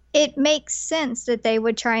 It makes sense that they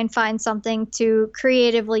would try and find something to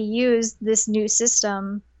creatively use this new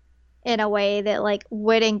system in a way that like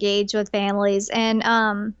would engage with families.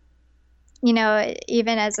 And you know,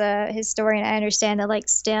 even as a historian, I understand that like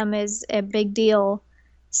STEM is a big deal.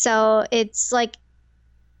 So it's like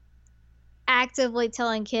actively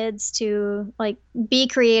telling kids to like be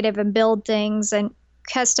creative and build things and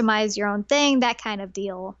customize your own thing, that kind of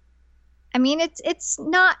deal. I mean, it's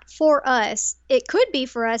not for us. It could be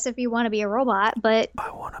for us if you want to be a robot, but I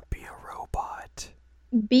want to be a robot.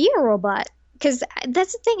 Be a robot. Because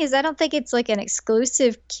that's the thing, is I don't think it's like an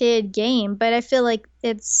exclusive kid game, but I feel like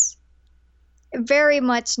it's very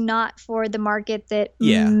much not for the market that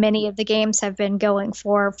many of the games have been going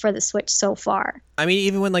for the Switch so far. I mean,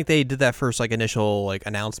 even when like they did that first like initial like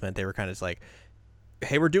announcement, they were kind of like,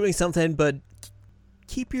 "Hey, we're doing something, but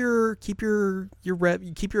keep your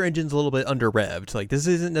engines a little bit under revved. Like, this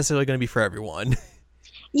isn't necessarily going to be for everyone."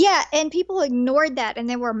 Yeah, and people ignored that, and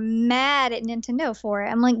they were mad at Nintendo for it.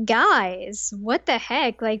 I'm like, guys, what the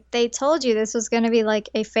heck? Like, they told you this was going to be like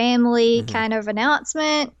a family kind of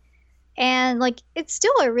announcement. And like, it's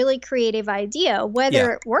still a really creative idea.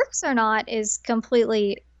 Whether it works or not is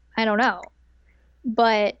completely, I don't know.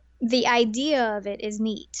 But the idea of it is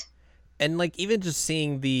neat. And like, even just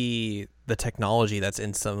seeing the technology that's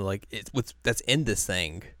in some like that's in this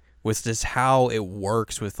thing, with just how it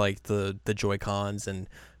works with like the Joy-Cons and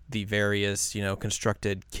the various,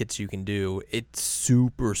 constructed kits you can do, it's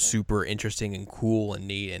super, super interesting and cool and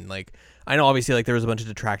neat. And like, I know obviously like there was a bunch of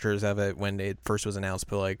detractors of it when it first was announced,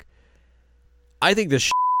 but like, I think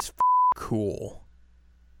this is cool.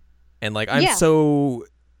 And like,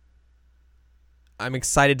 I'm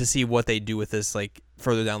excited to see what they do with this, like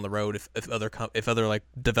further down the road. If other like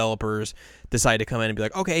developers decide to come in and be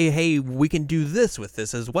like, okay, hey, we can do this with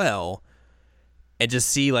this as well, and just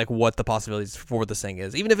see like what the possibilities for this thing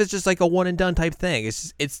is. Even if it's just like a one and done type thing,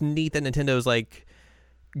 it's neat that Nintendo's like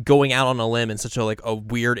going out on a limb in such a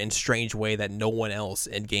weird and strange way that no one else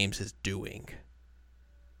in games is doing.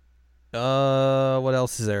 What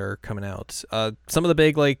else is there coming out? Some of the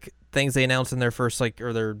big like things they announced in their first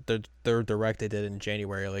or their direct they did in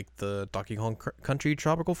January, like the Donkey Kong Country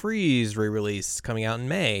Tropical Freeze re-release coming out in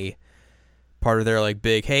May. Part of their like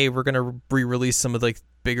big, hey, we're gonna re-release some of the like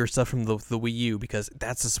bigger stuff from the Wii U because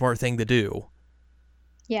that's a smart thing to do.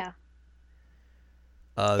 Yeah.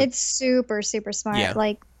 It's super, super smart. Yeah.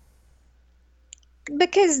 Like,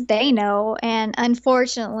 because they know, and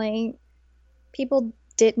unfortunately, people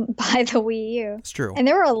didn't buy the Wii U. It's true. And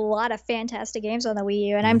there were a lot of fantastic games on the Wii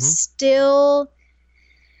U, and I'm still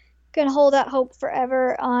gonna hold out hope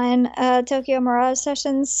forever on Tokyo Mirage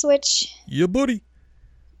Sessions Switch. Yeah, buddy.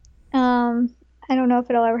 I don't know if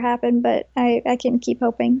it'll ever happen, but I can keep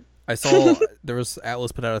hoping. I saw there was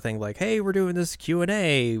Atlas put out a thing like, hey, we're doing this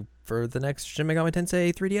Q&A for the next Shin Megami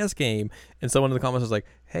Tensei 3DS game. And someone in the comments was like,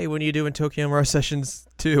 hey, when are you doing Tokyo Mirage Sessions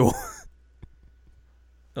 2?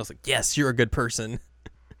 I was like, yes, you're a good person.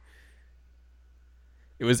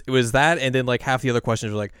 It was that, and then like half the other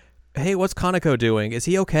questions were like, hey, what's Kaneko doing? Is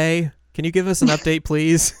he okay? Can you give us an update,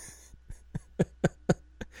 please?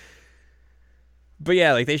 But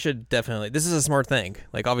yeah, like they should definitely. This is a smart thing.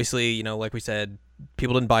 Like obviously, like we said,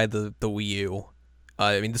 people didn't buy the Wii U.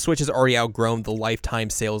 I mean, the Switch has already outgrown the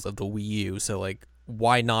lifetime sales of the Wii U. So like,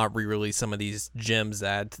 why not re-release some of these gems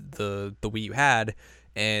that the Wii U had,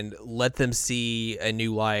 and let them see a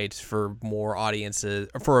new light for more audiences,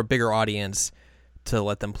 or for a bigger audience, to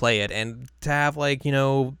let them play it, and to have like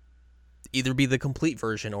either be the complete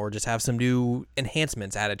version or just have some new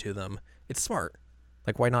enhancements added to them. It's smart.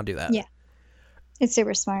 Like, why not do that? Yeah. It's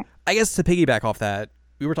super smart. I guess to piggyback off that,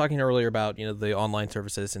 we were talking earlier about, the online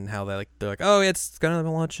services and how they're like, oh, it's going to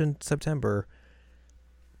launch in September.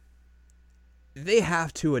 They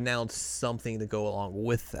have to announce something to go along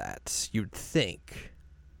with that, you'd think.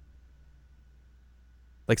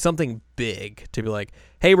 Like something big to be like,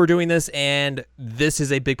 hey, we're doing this, and this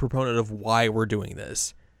is a big proponent of why we're doing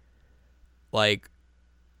this. Like,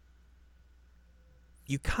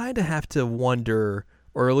 you kind of have to wonder,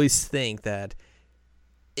 or at least think that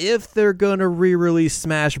if they're going to re-release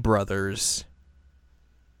Smash Brothers,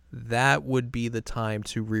 that would be the time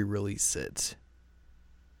to re-release it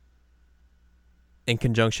in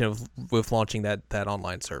conjunction with launching that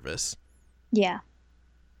online service. Yeah.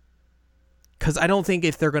 Because I don't think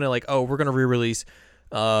if they're going to we're going to re-release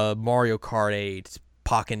Mario Kart 8,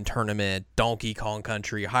 Pokken Tournament, Donkey Kong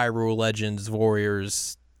Country, Hyrule Legends,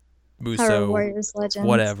 Warriors, Muso, Hyrule Warriors Legends.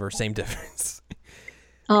 Whatever, same difference.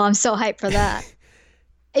 Oh, I'm so hyped for that.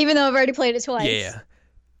 Even though I've already played it twice. Yeah.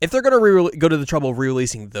 If they're going to go to the trouble of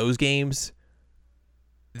re-releasing those games,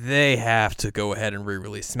 they have to go ahead and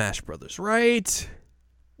re-release Smash Brothers, right?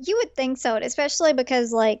 You would think so, especially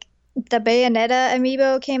because, like, the Bayonetta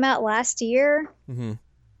amiibo came out last year. Mm-hmm.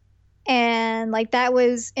 And, like, that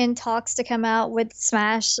was in talks to come out with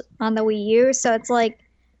Smash on the Wii U. So it's like,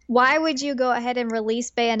 why would you go ahead and release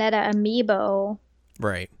Bayonetta amiibo?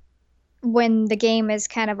 Right. When the game is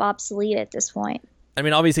kind of obsolete at this point. I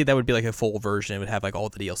mean, obviously that would be like a full version. It would have like all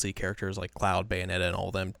the DLC characters like Cloud, Bayonetta,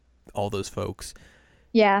 and all those folks.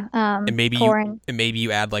 Yeah. And maybe Corrin.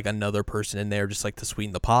 you add like another person in there just like to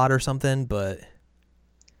sweeten the pot or something, but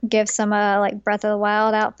give some like Breath of the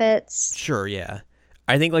Wild outfits. Sure, yeah.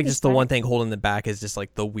 I think like just the one thing holding them back is just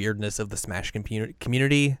like the weirdness of the Smash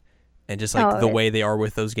community and just like the way they are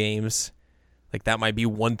with those games. Like that might be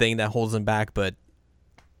one thing that holds them back, but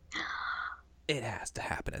it has to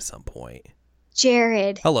happen at some point.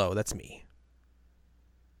 Jared. Hello, that's me.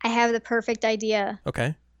 I have the perfect idea.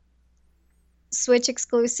 Okay. Switch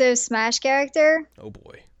exclusive Smash character. Oh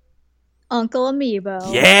boy. Uncle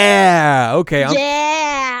Amiibo. Yeah. Okay.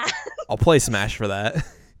 Yeah. I'll play Smash for that.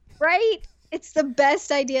 Right? It's the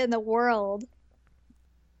best idea in the world.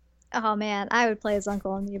 Oh man, I would play as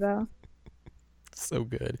Uncle Amiibo. So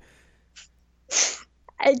good.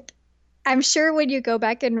 I'm sure when you go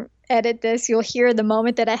back and edit this, you'll hear the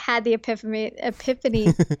moment that I had the epiphany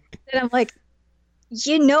that I'm like,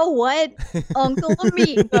 you know what? Uncle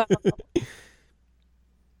Amiibo.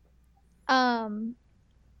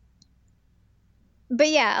 But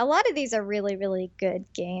yeah, a lot of these are really, really good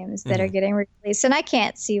games that are Mhm. getting released, and I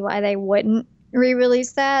can't see why they wouldn't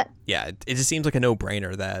re-release that. Yeah, it just seems like a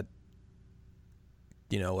no-brainer that,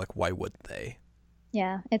 like, why would they?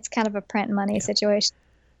 Yeah, it's kind of a print money Yeah. situation.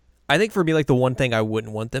 I think for me, like, the one thing I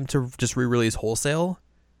wouldn't want them to just re-release wholesale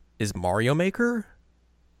is Mario Maker,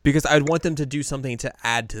 because I'd want them to do something to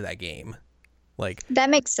add to that game. That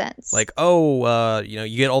makes sense. You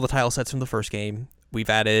get all the tile sets from the first game. We've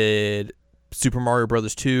added Super Mario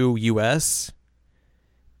Brothers 2 US,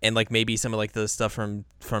 and like maybe some of like the stuff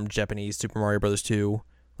from Japanese Super Mario Brothers 2,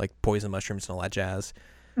 like poison mushrooms and all that jazz.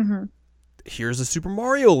 hmm Here's a Super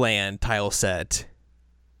Mario Land tile set.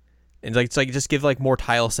 And like, it's like just give like more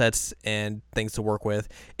tile sets and things to work with.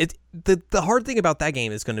 The hard thing about that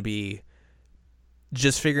game is going to be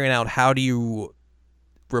just figuring out how do you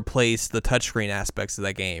replace the touchscreen aspects of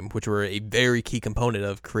that game, which were a very key component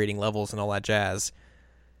of creating levels and all that jazz,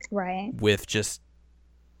 Right. with just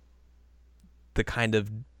the kind of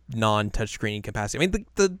non-touchscreen capacity. I mean,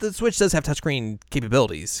 the Switch does have touchscreen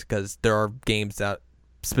capabilities because there are games that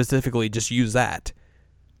specifically just use that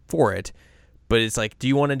for it. But it's like, do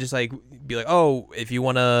you want to just like be like, oh, if you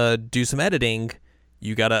want to do some editing,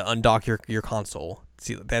 you gotta undock your console.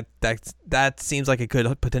 See, that seems like it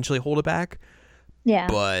could potentially hold it back. Yeah.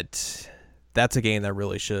 But that's a game that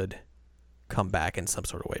really should come back in some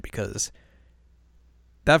sort of way, because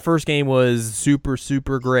that first game was super,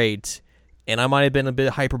 super great. And I might have been a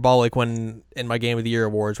bit hyperbolic when in my Game of the Year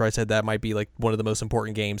awards where I said that might be like one of the most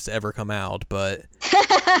important games to ever come out. But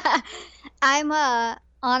I'm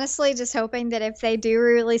honestly just hoping that if they do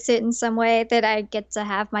release it in some way, that I get to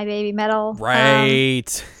have my Baby Metal right.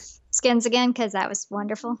 skins again, because that was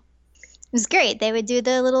wonderful. It was great. They would do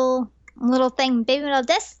the little thing, Baby Metal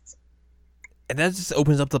discs. And that just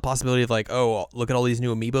opens up the possibility of like, oh, look at all these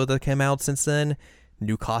new amiibo that came out since then,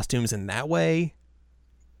 new costumes in that way.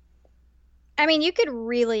 I mean, you could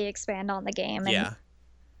really expand on the game in Yeah.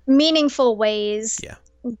 meaningful ways Yeah.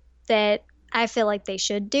 that I feel like they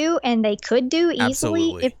should do, and they could do easily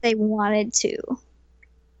Absolutely. if they wanted to.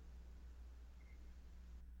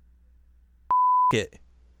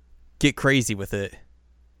 Get crazy with it.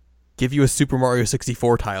 Give you a Super Mario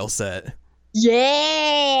 64 tile set.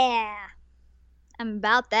 Yeah! I'm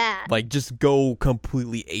about that. Like, just go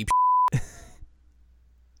completely ape.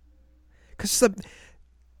 Because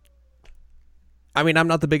I mean, I'm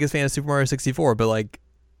not the biggest fan of Super Mario 64, but like,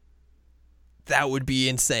 that would be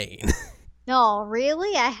insane. No,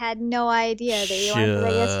 really? I had no idea that you weren't the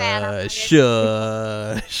biggest fan of it.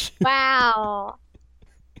 Shush. Wow.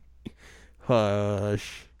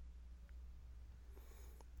 Hush.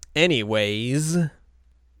 Anyways. Hey,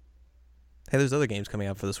 there's other games coming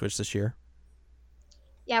out for the Switch this year.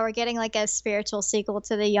 Yeah, we're getting like a spiritual sequel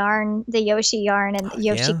to the Yoshi yarn and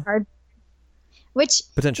Yoshi Yeah? card. Which,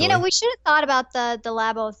 Potentially. we should have thought about the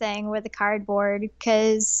Labo thing with the cardboard,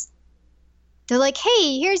 because they're like,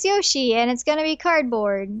 hey, here's Yoshi, and it's going to be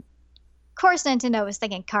cardboard. Of course Nintendo was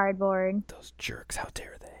thinking cardboard. Those jerks, how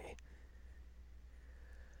dare they?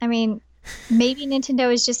 I mean, maybe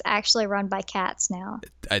Nintendo is just actually run by cats now.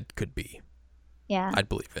 It could be. Yeah, I'd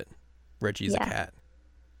believe it. Reggie's Yeah. a cat.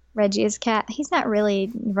 Reggie is a cat. He's not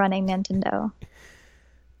really running Nintendo.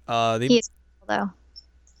 He is cool, though.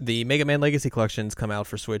 The Mega Man Legacy Collections come out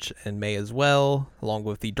for Switch in May as well, along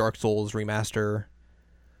with the Dark Souls remaster.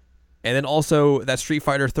 And then also that Street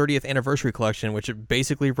Fighter 30th Anniversary Collection, which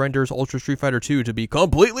basically renders Ultra Street Fighter 2 to be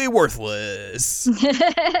completely worthless.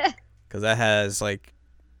 Because that has, like,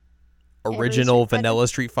 original Street Fighter. vanilla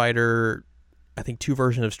Street Fighter, I think 2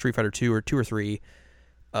 versions of Street Fighter 2 or 2 or 3.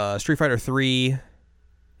 Street Fighter 3,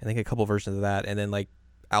 I think a couple versions of that. And then, like,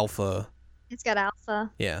 Alpha. It's got alpha,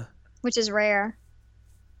 Yeah. which is rare.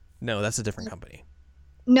 No, that's a different company.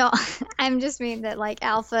 No, I'm just mean that like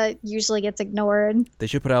alpha usually gets ignored. They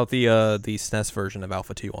should put out the SNES version of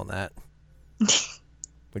Alpha 2 on that,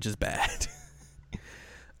 which is bad.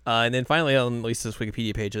 And then finally, on Lisa's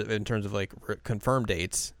Wikipedia page, in terms of like confirmed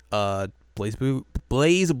dates, Blaze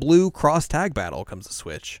Blue Cross Tag Battle comes to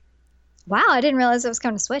Switch. Wow, I didn't realize it was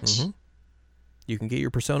coming to Switch. Mhm. You can get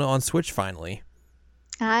your Persona on Switch finally.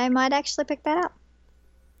 I might actually pick that up.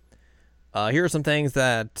 Here are some things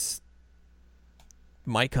that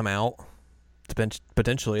might come out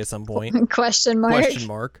potentially at some point. Question mark. Question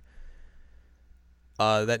mark.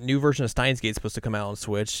 That new version of Steins Gate is supposed to come out on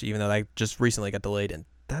Switch, even though that just recently got delayed, and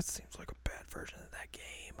that seems like a bad version of that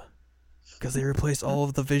game. Because they replaced all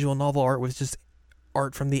of the visual novel art with just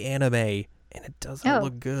art from the anime, and it doesn't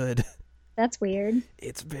look good. That's weird.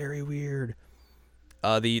 It's very weird.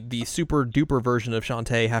 The super duper version of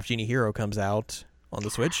Shantae Half Genie Hero comes out on the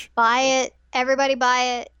Switch. Buy it. Everybody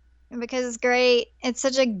buy it. because it's great. It's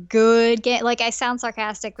such a good game. Like, I sound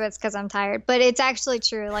sarcastic, but it's because I'm tired. But it's actually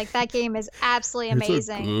true. Like, that game is absolutely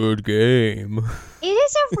amazing. It's a good game. It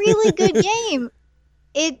is a really good game.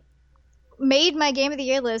 It made my Game of the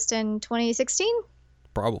Year list in 2016.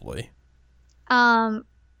 Probably.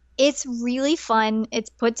 It's really fun. It's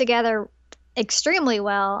put together extremely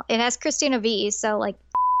well. It has Christina V, so like,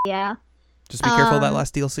 yeah. Just be careful of that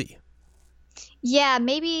last DLC. Yeah,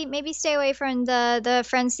 maybe stay away from the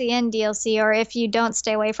Friends to the End DLC, or if you don't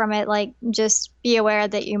stay away from it, like just be aware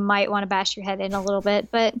that you might want to bash your head in a little bit.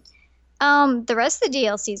 But the rest of the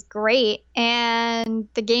DLC is great, and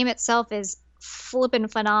the game itself is flippin'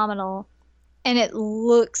 phenomenal, and it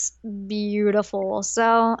looks beautiful.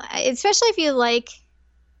 So, especially if you like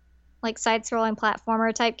side-scrolling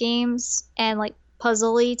platformer type games and like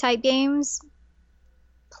puzzly type games,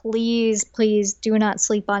 please do not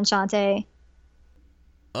sleep on Shantae.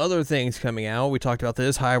 Other things coming out, we talked about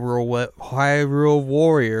this, Hyrule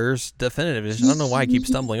Warriors Definitive Edition. I don't know why I keep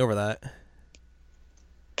stumbling over that.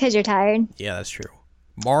 Because you're tired. Yeah, that's true.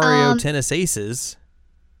 Mario Tennis Aces.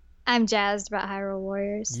 I'm jazzed about Hyrule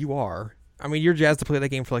Warriors. You are. I mean, you're jazzed to play that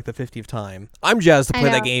game for like the 50th time. I'm jazzed to play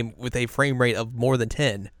that game with a frame rate of more than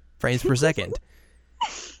 10 frames per second.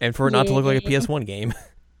 And for it not to look like a PS1 game.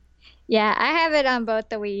 Yeah, I have it on both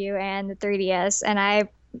the Wii U and the 3DS, and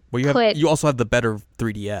you also have the better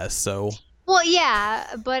 3DS, so... Well,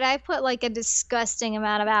 yeah, but I put like a disgusting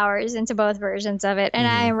amount of hours into both versions of it, and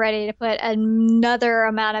I am ready to put another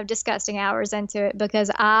amount of disgusting hours into it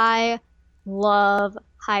because I love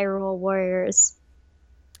Hyrule Warriors.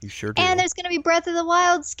 You sure do. And there's going to be Breath of the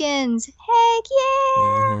Wild skins. Heck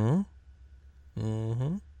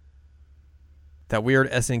yeah! That weird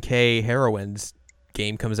SNK Heroines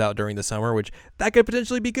game comes out during the summer, which that could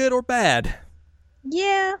potentially be good or bad.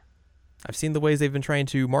 Yeah. I've seen the ways they've been trying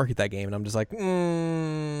to market that game, and I'm just like, I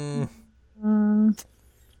don't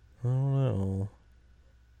know.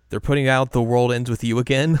 They're putting out The World Ends With You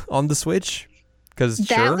again on the Switch.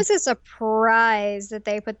 That was a surprise that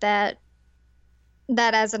they put that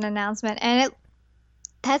as an announcement, and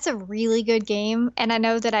that's a really good game. And I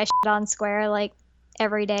know that I shit on Square like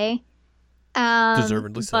every day,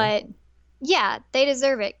 deservedly so. But yeah, they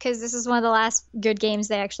deserve it because this is one of the last good games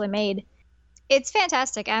they actually made. It's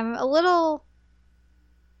fantastic. I'm a little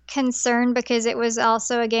concerned because it was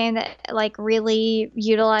also a game that like really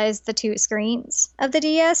utilized the two screens of the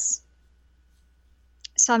DS.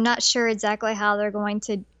 So I'm not sure exactly how they're going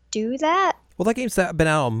to do that. Well, that game's been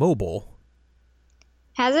out on mobile.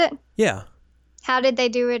 Has it? Yeah. How did they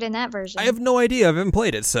do it in that version? I have no idea. I haven't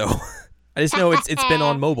played it, so I just know it's been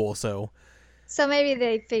on mobile, so. So maybe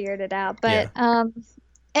they figured it out, but yeah. And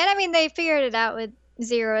I mean they figured it out with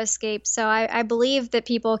Zero Escape, so I believe that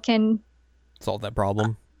people can solve that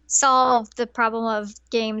problem. Solve the problem of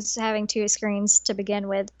games having two screens to begin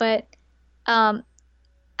with, but I'm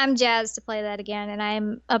jazzed to play that again, and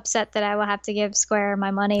I'm upset that I will have to give Square my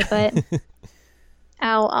money, but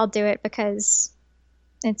I'll do it because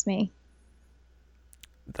it's me.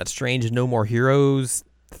 That strange No More Heroes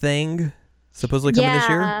thing supposedly coming this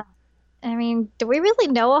year? I mean, do we really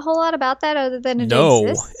know a whole lot about that other than it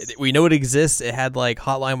exists? No, we know it exists. It had like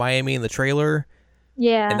Hotline Miami in the trailer.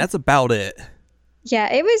 Yeah. And that's about it.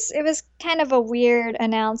 Yeah, it was kind of a weird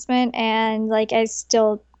announcement, and like I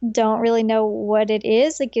still don't really know what it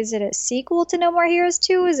is. Like, is it a sequel to No More Heroes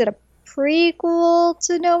 2? Is it a prequel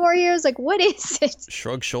to No More Heroes? Like, what is it?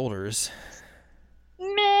 Shrug shoulders.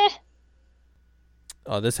 Meh.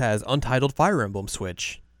 This has Untitled Fire Emblem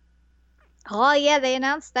Switch. Oh yeah, they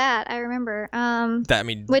announced that. I remember.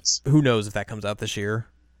 Who knows if that comes out this year?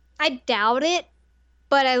 I doubt it,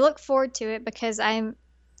 but I look forward to it because I'm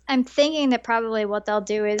thinking that probably what they'll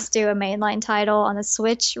do is do a mainline title on the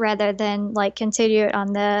Switch rather than like continue it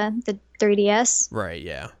on the 3DS. Right.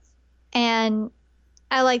 Yeah. And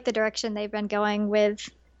I like the direction they've been going with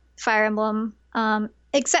Fire Emblem.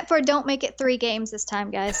 Except for don't make it 3 games this time,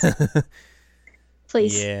 guys.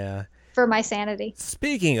 Please. Yeah. For my sanity.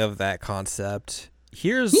 Speaking of that concept,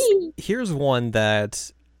 here's one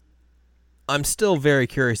that I'm still very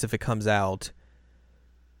curious if it comes out.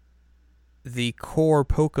 The core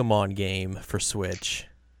Pokemon game for Switch.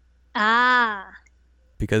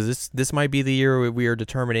 Because this might be the year we are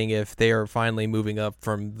determining if they are finally moving up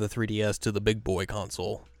from the 3DS to the big boy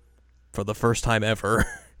console for the first time ever.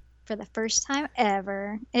 For the first time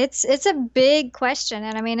ever. It's a big question,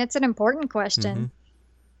 and I mean it's an important question.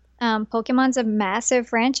 Mm-hmm. Pokemon's a massive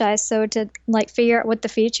franchise, so to like figure out what the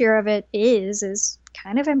future of it is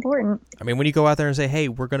kind of important. I mean, when you go out there and say, "Hey,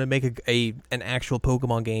 we're gonna make an actual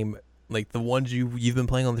Pokemon game like the ones you've been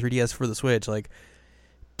playing on the 3DS for the Switch," like,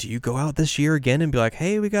 do you go out this year again and be like,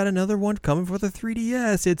 hey, we got another one coming for the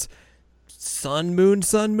 3DS? It's Sun Moon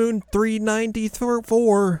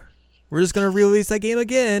 394. We're just going to release that game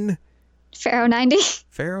again. Pharaoh 90.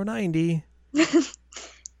 Pharaoh 90.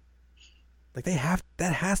 Like,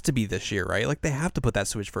 that has to be this year, right? Like, they have to put that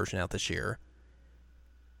Switch version out this year.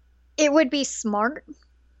 It would be smart.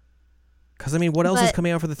 Because, I mean, what else is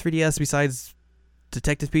coming out for the 3DS besides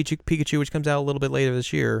Detective Pikachu, which comes out a little bit later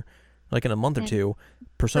this year, like in a month or two.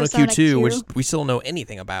 Persona Q2, which we still don't know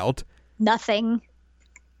anything about. Nothing.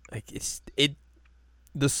 Like,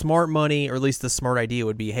 the smart money, or at least the smart idea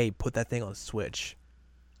would be, hey, put that thing on Switch.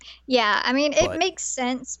 Yeah, I mean, it makes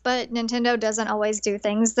sense, but Nintendo doesn't always do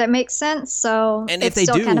things that make sense, so it's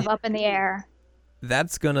still kind of up in the air.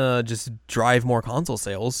 That's gonna just drive more console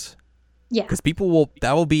sales. Yeah. Because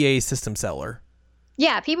that will be a system seller.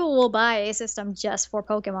 Yeah, people will buy a system just for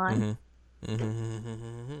Pokemon.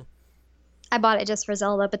 I bought it just for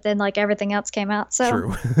Zelda, but then like everything else came out, so.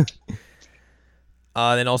 True.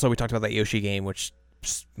 Then also we talked about that Yoshi game, which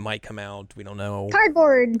might come out. We don't know.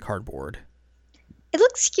 Cardboard. It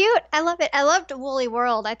looks cute. I love it. I loved Woolly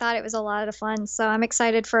World. I thought it was a lot of fun, so I'm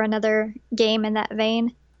excited for another game in that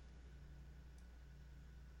vein.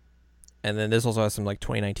 And then this also has some like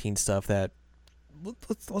 2019 stuff that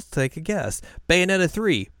let's take a guess. Bayonetta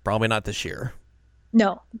 3, probably not this year.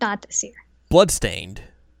 No, not this year. Bloodstained,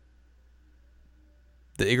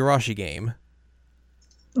 the Igarashi game.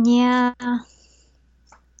 Yeah, I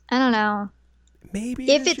don't know. Maybe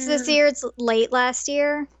if it's this year, it's late last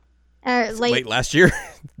year. Late last year,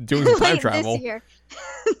 doing some time travel. This year.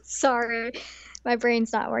 Sorry, my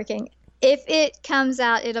brain's not working. If it comes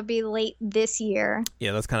out, it'll be late this year.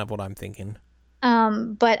 Yeah, that's kind of what I'm thinking.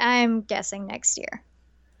 But I'm guessing next year.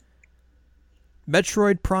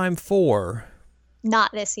 Metroid Prime 4.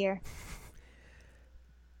 Not this year.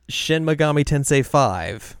 Shin Megami Tensei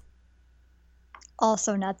 5.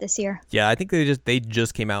 Also not this year. Yeah, I think they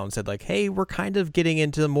just came out and said like, hey, we're kind of getting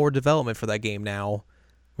into more development for that game now.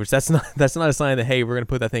 Which that's not a sign that, hey, we're gonna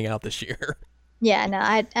put that thing out this year. Yeah, no,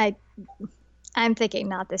 I'm thinking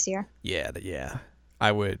not this year. Yeah,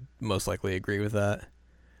 I would most likely agree with that.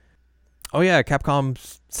 Oh yeah, Capcom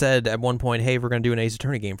said at one point, hey, we're gonna do an Ace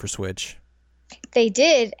Attorney game for Switch. They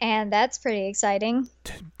did, and that's pretty exciting.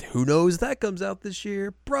 Who knows if that comes out this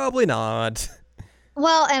year? Probably not.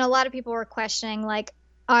 Well, and a lot of people were questioning, like,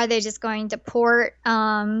 are they just going to port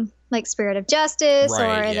like Spirit of Justice, or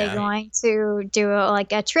are they going to do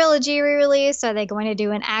a trilogy re-release? Are they going to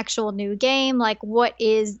do an actual new game? Like, what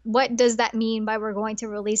does that mean by we're going to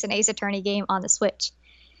release an Ace Attorney game on the Switch?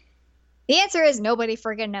 The answer is nobody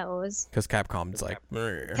friggin' knows. Because Capcom's like...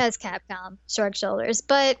 Because Capcom, shrugged shoulders.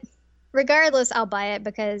 But regardless, I'll buy it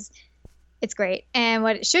because it's great. And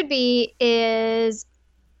what it should be is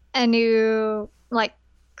a new, like,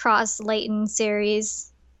 cross-Layton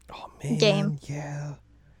series game. Yeah.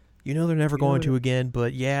 You know they're never going to again,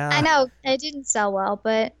 but yeah. I know. It didn't sell well,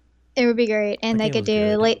 but it would be great. And they could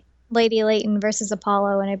do Lady Layton versus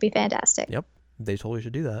Apollo, and it'd be fantastic. Yep. They totally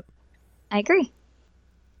should do that. I agree.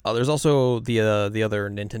 There's also the other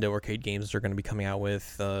Nintendo arcade games they're going to be coming out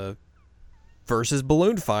with versus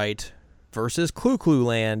Balloon Fight, versus Clu Clu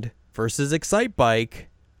Land, versus Excite Bike,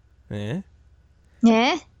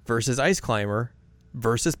 versus Ice Climber,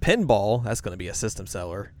 versus Pinball. That's going to be a system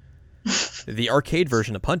seller. The arcade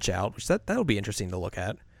version of Punch Out, which that'll be interesting to look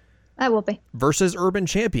at. That will be. Versus Urban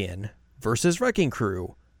Champion, versus Wrecking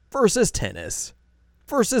Crew, versus tennis,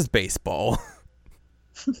 versus baseball.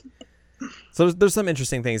 So there's some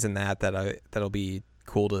interesting things in that'll be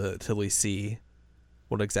cool to at least see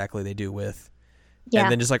what exactly they do with. Yeah.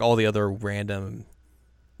 And then just like all the other random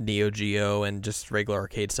Neo Geo and just regular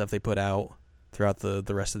arcade stuff they put out throughout the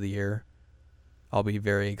rest of the year. I'll be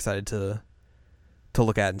very excited to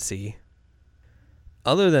look at and see.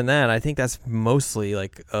 Other than that, I think that's mostly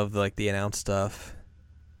of the announced stuff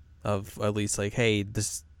of at least like, hey,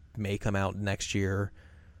 this may come out next year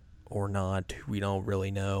or not. We don't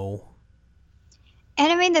really know.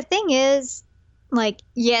 And I mean, the thing is, like,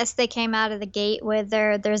 yes, they came out of the gate with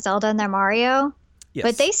their Zelda and their Mario, yes,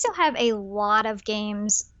 but they still have a lot of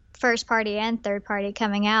games, first party and third party,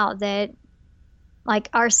 coming out that like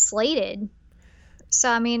are slated. So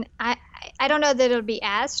I mean, I don't know that it'll be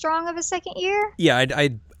as strong of a second year. Yeah,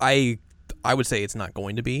 I would say it's not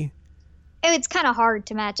going to be. It's kind of hard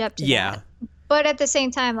to match up to that. But at the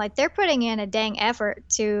same time, like, they're putting in a dang effort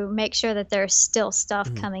to make sure that there's still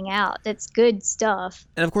stuff coming out that's good stuff.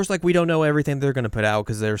 And of course, like, we don't know everything they're going to put out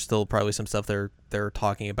because there's still probably some stuff they're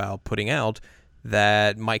talking about putting out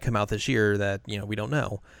that might come out this year that, we don't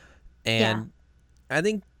know. And I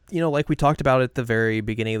think, like we talked about at the very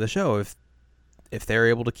beginning of the show, if they're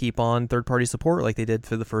able to keep on third-party support like they did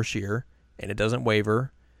for the first year, and it doesn't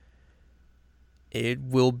waver, it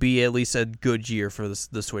will be at least a good year for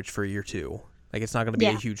the Switch for year 2. Like, it's not going to be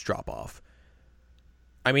a huge drop-off.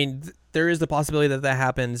 I mean, there is the possibility that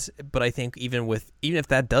happens, but I think even if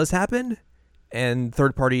that does happen, and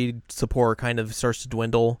third-party support kind of starts to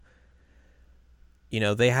dwindle,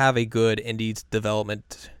 they have a good indie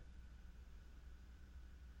development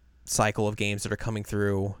cycle of games that are coming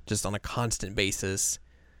through just on a constant basis.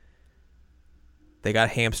 They got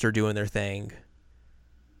Hamster doing their thing,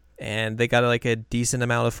 and they got like a decent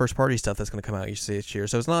amount of first-party stuff that's going to come out each year.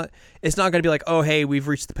 So it's not going to be like, oh, hey, we've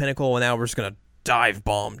reached the pinnacle, and now we're just going to dive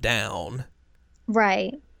bomb down.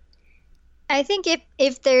 Right. I think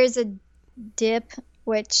if there's a dip,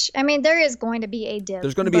 which, I mean, there is going to be a dip.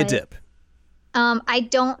 There's going to be a dip. I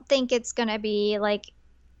don't think it's going to be like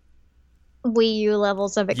Wii U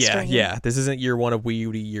levels of extreme. Yeah. This isn't year 1 of Wii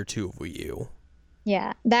U to year 2 of Wii U.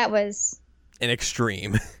 Yeah, that was an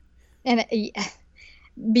extreme. And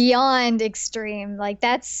beyond extreme. Like,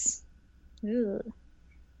 that's... Ugh.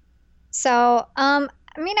 So, I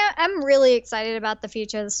mean, I'm really excited about the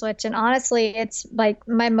future of the Switch, and honestly, it's like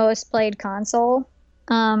my most played console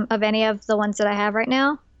of any of the ones that I have right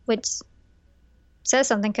now, which says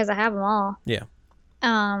something because I have them all. Yeah.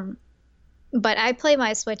 But I play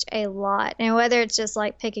my Switch a lot, and whether it's just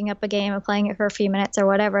like picking up a game and playing it for a few minutes or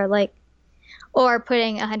whatever, like, or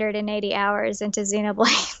putting 180 hours into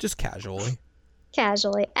Xenoblade. Just casually.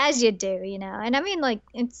 Casually, as you do, And I mean, like,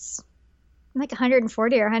 it's like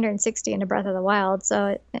 140 or 160 into Breath of the Wild,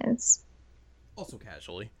 so it's also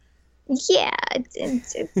casually. Yeah,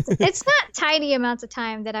 it's not tiny amounts of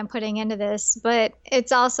time that I'm putting into this, but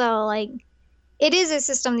it's also like it is a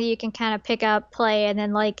system that you can kind of pick up, play, and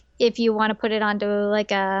then like if you want to put it onto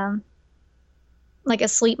like a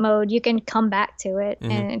sleep mode, you can come back to it,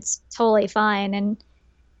 and it's totally fine. And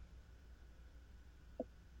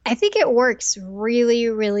I think it works really,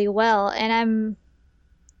 really well, and I'm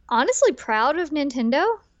honestly proud of Nintendo.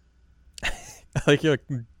 Like your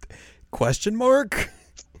question mark?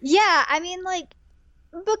 Yeah, I mean, like,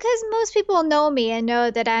 because most people know me and know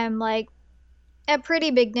that I'm like a pretty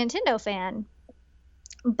big Nintendo fan.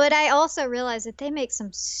 But I also realize that they make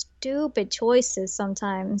some stupid choices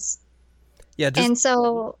sometimes. Yeah, and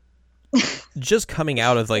so just coming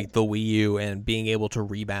out of like the Wii U and being able to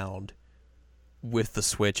rebound with the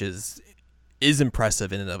Switch is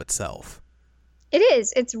impressive in and of itself. It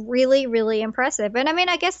is. It's really, really impressive. And I mean,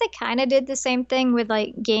 I guess they kind of did the same thing with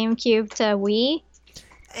like GameCube to Wii.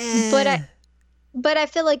 But I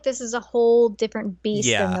feel like this is a whole different beast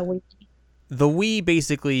than the Wii. The Wii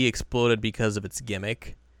basically exploded because of its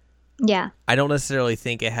gimmick. Yeah. I don't necessarily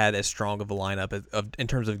think it had as strong of a lineup in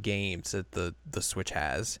terms of games that the Switch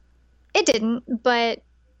has. It didn't, but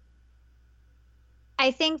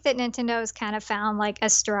I think that Nintendo has kind of found like a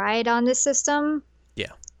stride on this system.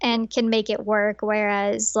 Yeah. And can make it work,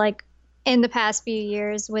 whereas like in the past few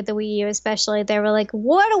years with the Wii U especially, they were like,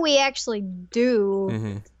 what do we actually do?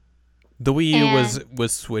 Mm-hmm. The Wii U was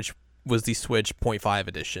the Switch 0.5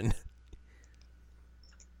 edition.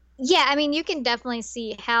 Yeah, I mean, you can definitely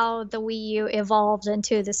see how the Wii U evolved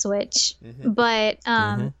into the Switch. But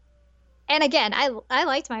and again, I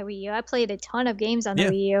liked my Wii U. I played a ton of games on the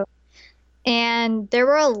Wii U. And there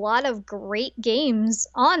were a lot of great games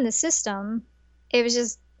on the system. It was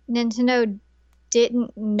just Nintendo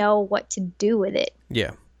didn't know what to do with it.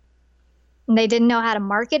 Yeah. And they didn't know how to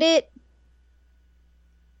market it.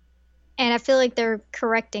 And I feel like they're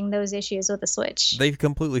correcting those issues with the Switch. They've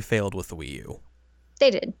completely failed with the Wii U.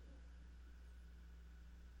 They did.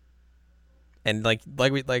 And like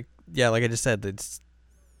I just said,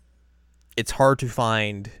 it's hard to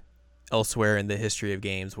find elsewhere in the history of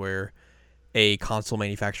games where a console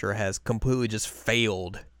manufacturer has completely just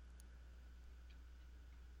failed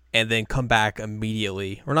and then come back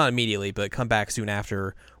immediately, or not immediately, but come back soon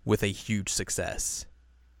after with a huge success.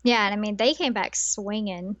 Yeah, and I mean, they came back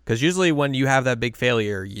swinging. Because usually when you have that big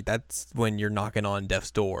failure, that's when you're knocking on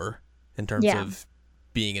death's door in terms of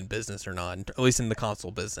being in business or not, at least in the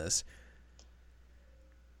console business.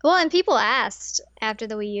 Well, and people asked after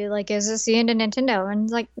the Wii U, like, is this the end of Nintendo? And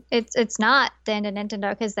like, it's not the end of Nintendo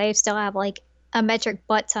because they still have like a metric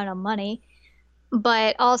butt ton of money.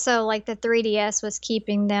 But also, like, the 3DS was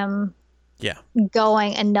keeping them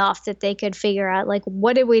going enough that they could figure out, like,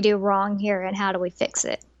 what did we do wrong here and how do we fix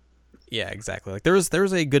it? Yeah, exactly. Like, there was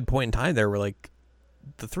a good point in time there where, like,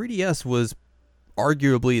 the 3DS was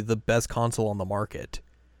arguably the best console on the market.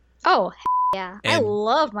 Oh, yeah. I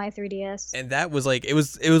love my 3DS. And that was, like, it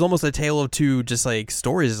was almost a tale of two just, like,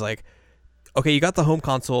 stories. Like, okay, you got the home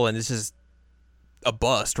console and it's just a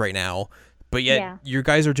bust right now. But yet, Yeah. you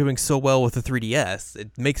guys are doing so well with the 3DS.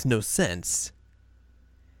 It makes no sense.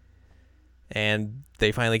 And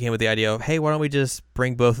they finally came with the idea of, hey, why don't we just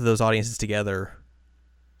bring both of those audiences together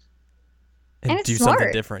and it's do smart.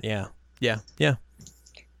 something different? Yeah. Yeah.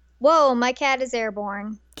 Whoa, my cat is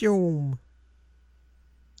airborne. Boom.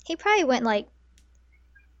 He probably went like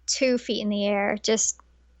 2 feet in the air. Just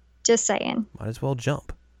saying. Might as well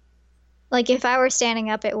jump. Like if I were standing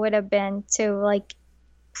up, it would have been to like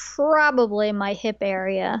probably my hip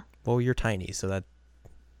area. Well, you're tiny, so that...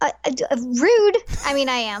 Rude. I mean,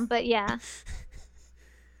 I am, but yeah.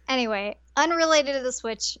 Anyway, unrelated to the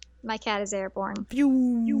Switch, my cat is airborne.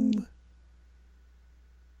 Boom.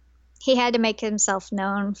 He had to make himself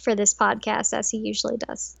known for this podcast, as he usually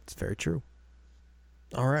does. It's very true.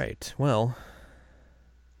 All right. Well,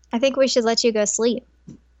 I think we should let you go sleep.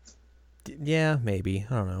 yeah, maybe.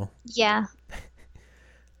 I don't know. Yeah.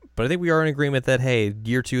 But I think we are in agreement that, hey,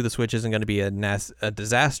 year 2 of the Switch isn't going to be a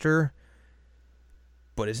disaster,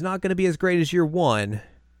 but it's not going to be as great as year 1,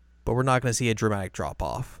 but we're not going to see a dramatic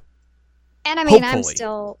drop-off. And I mean, I'm Hopefully.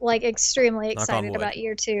 still like extremely Knock on excited wood. about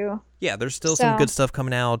year 2. Yeah, there's still some So- good stuff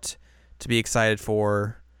coming out to be excited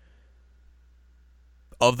for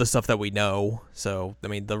of the stuff that we know. So, I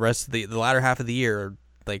mean, the rest of the latter half of the year,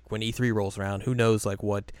 like when E3 rolls around, who knows like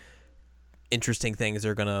what interesting things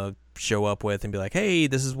they're going to show up with and be like, hey,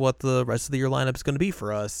 this is what the rest of the year lineup is going to be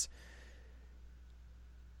for us.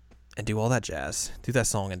 And do all that jazz. Do that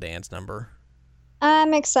song and dance number.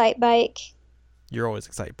 I'm Excite Bike. You're always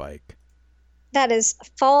Excite Bike. That is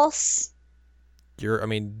false. I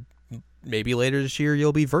mean, maybe later this year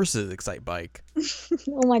you'll be versus Excite Bike.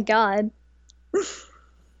 Oh my god.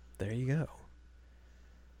 There you go.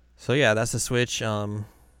 So yeah, that's the Switch. If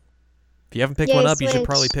you haven't picked Yay, one up, you should Switch.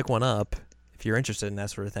 probably pick one up if you're interested in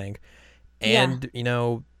that sort of thing. Yeah.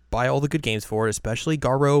 And, buy all the good games for it, especially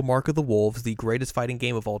Garo Mark of the Wolves, the greatest fighting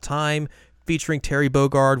game of all time, featuring Terry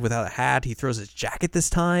Bogard without a hat. He throws his jacket this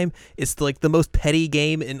time. It's like the most petty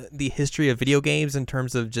game in the history of video games in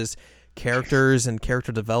terms of just characters and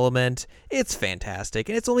character development. It's fantastic.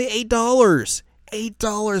 And it's only $8.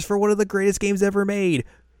 $8 for one of the greatest games ever made.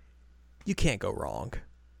 You can't go wrong.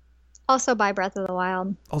 Also buy Breath of the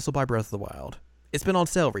Wild. Also buy Breath of the Wild. It's been on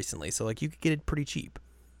sale recently, so like you could get it pretty cheap.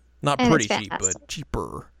 Not And pretty it's cheap, but fantastic.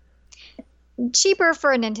 cheaper. Cheaper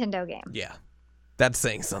for a Nintendo game. Yeah. That's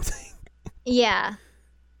saying something. Yeah.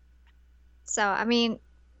 So, I mean,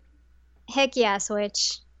 heck yeah,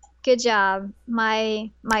 Switch. Good job.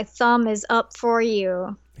 My thumb is up for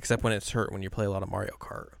you. Except when it's hurt when you play a lot of Mario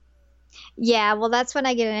Kart. Yeah, well, that's when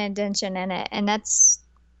I get an indention in it. And that's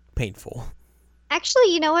Painful.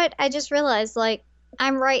 actually, you know what? I just realized, like,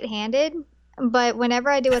 I'm right-handed, but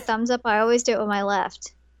whenever I do a thumbs up, I always do it with my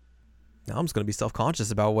left. Now I'm just going to be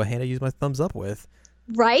self-conscious about what hand I use my thumbs up with.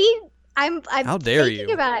 Right? I'm How dare thinking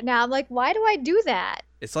you. about it now. I'm like, why do I do that?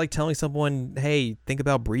 It's like telling someone, hey, think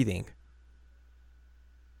about breathing.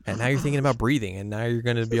 And now you're thinking about breathing, and now you're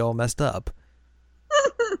going to be all messed up.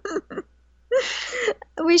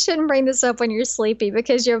 We shouldn't bring this up when you're sleepy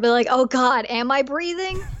because you'll be like, oh God, am I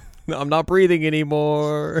breathing? No, I'm not breathing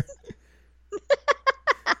anymore.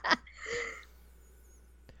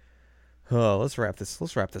 Oh, let's wrap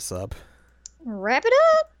this up Wrap it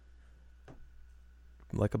up.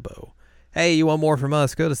 like a bow. Hey, you want more from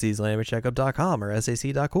us? Go to seasonanimecheckup.com or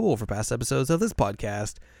sac.cool for past episodes of this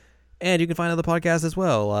podcast. And you can find other podcasts as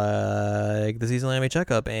well, like the Seasonal Anime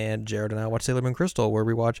Checkup and Jared and I watch Sailor Moon Crystal, where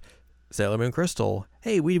we watch Sailor Moon Crystal.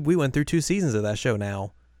 Hey, we went through 2 seasons of that show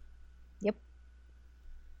now. Yep.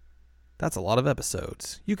 That's a lot of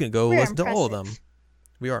episodes. You can go We're listen to all of them. impressive.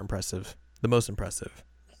 We are impressive. The most impressive.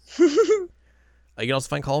 You can also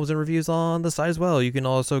find columns and reviews on the site as well. You can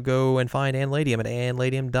also go and find Ann Ladium at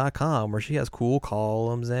annladium.com, where she has cool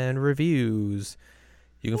columns and reviews.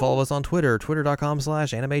 You can follow us on Twitter,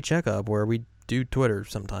 twitter.com/animecheckup, where we do Twitter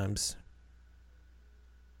sometimes.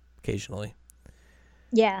 Occasionally.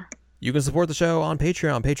 Yeah. You can support the show on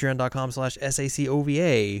Patreon,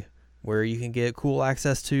 patreon.com/SACOVA, where you can get cool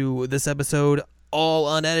access to this episode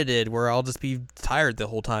all unedited, where I'll just be tired the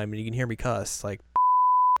whole time and you can hear me cuss. Like,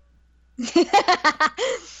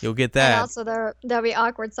 you'll get And that. also there'll be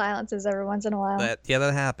awkward silences every once in a while. That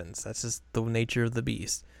happens. That's just the nature of the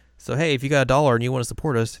beast. So hey, if you got $1 and you want to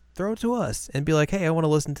support us, throw it to us and be like, hey, I want to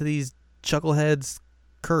listen to these chuckleheads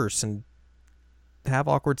curse and have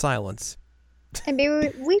awkward silence. And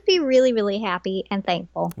we'd be really, really happy and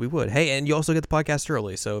thankful. We would. Hey, and you also get the podcast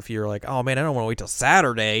early. So if you're like, oh man, I don't want to wait till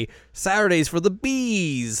Saturday. Saturday's for the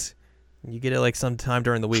bees. You get it like sometime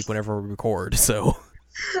during the week whenever we record. So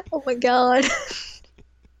Oh my God.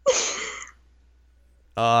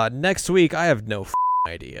 next week I have no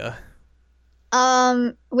idea.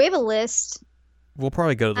 We have a list. We'll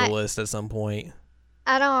probably go to the I list at some point.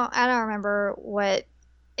 I don't remember what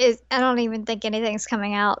is. I don't even think anything's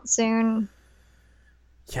coming out soon.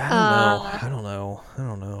 Yeah, I don't know. Uh, I don't know. I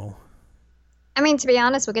don't know. I mean, to be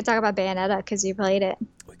honest, we could talk about Bayonetta because you played it.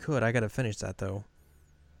 We could. I gotta finish that though.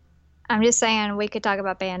 I'm just saying we could talk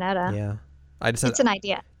about Bayonetta. Yeah. I just had. It's an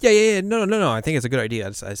idea. Yeah. No. I think it's a good idea. I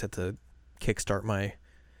just had to kickstart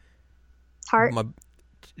Heart. my.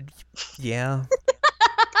 Yeah.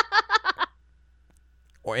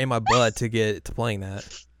 Or in my butt to get to playing that.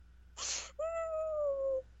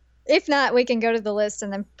 If not, we can go to the list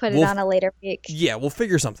and then put it We'll on a later week. Yeah, we'll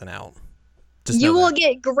figure something out. Just You know will that.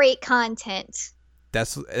 get great content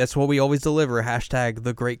That's what we always deliver. Hashtag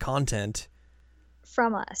the great content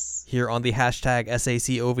from us. here on the hashtag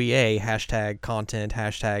SACOVA, hashtag content,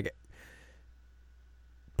 hashtag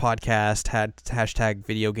podcast, hashtag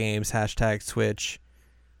video games, hashtag Switch,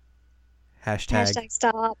 hashtag. Hashtag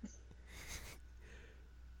stop.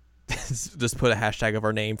 Just put a hashtag of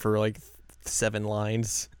our name for like 7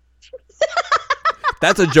 lines.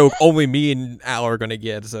 That's a joke only me and Al are gonna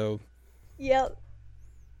get, so Yep.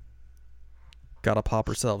 gotta pop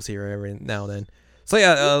ourselves here every now and then. So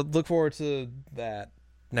yeah, look forward to that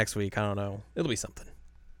next week. I don't know. It'll be something.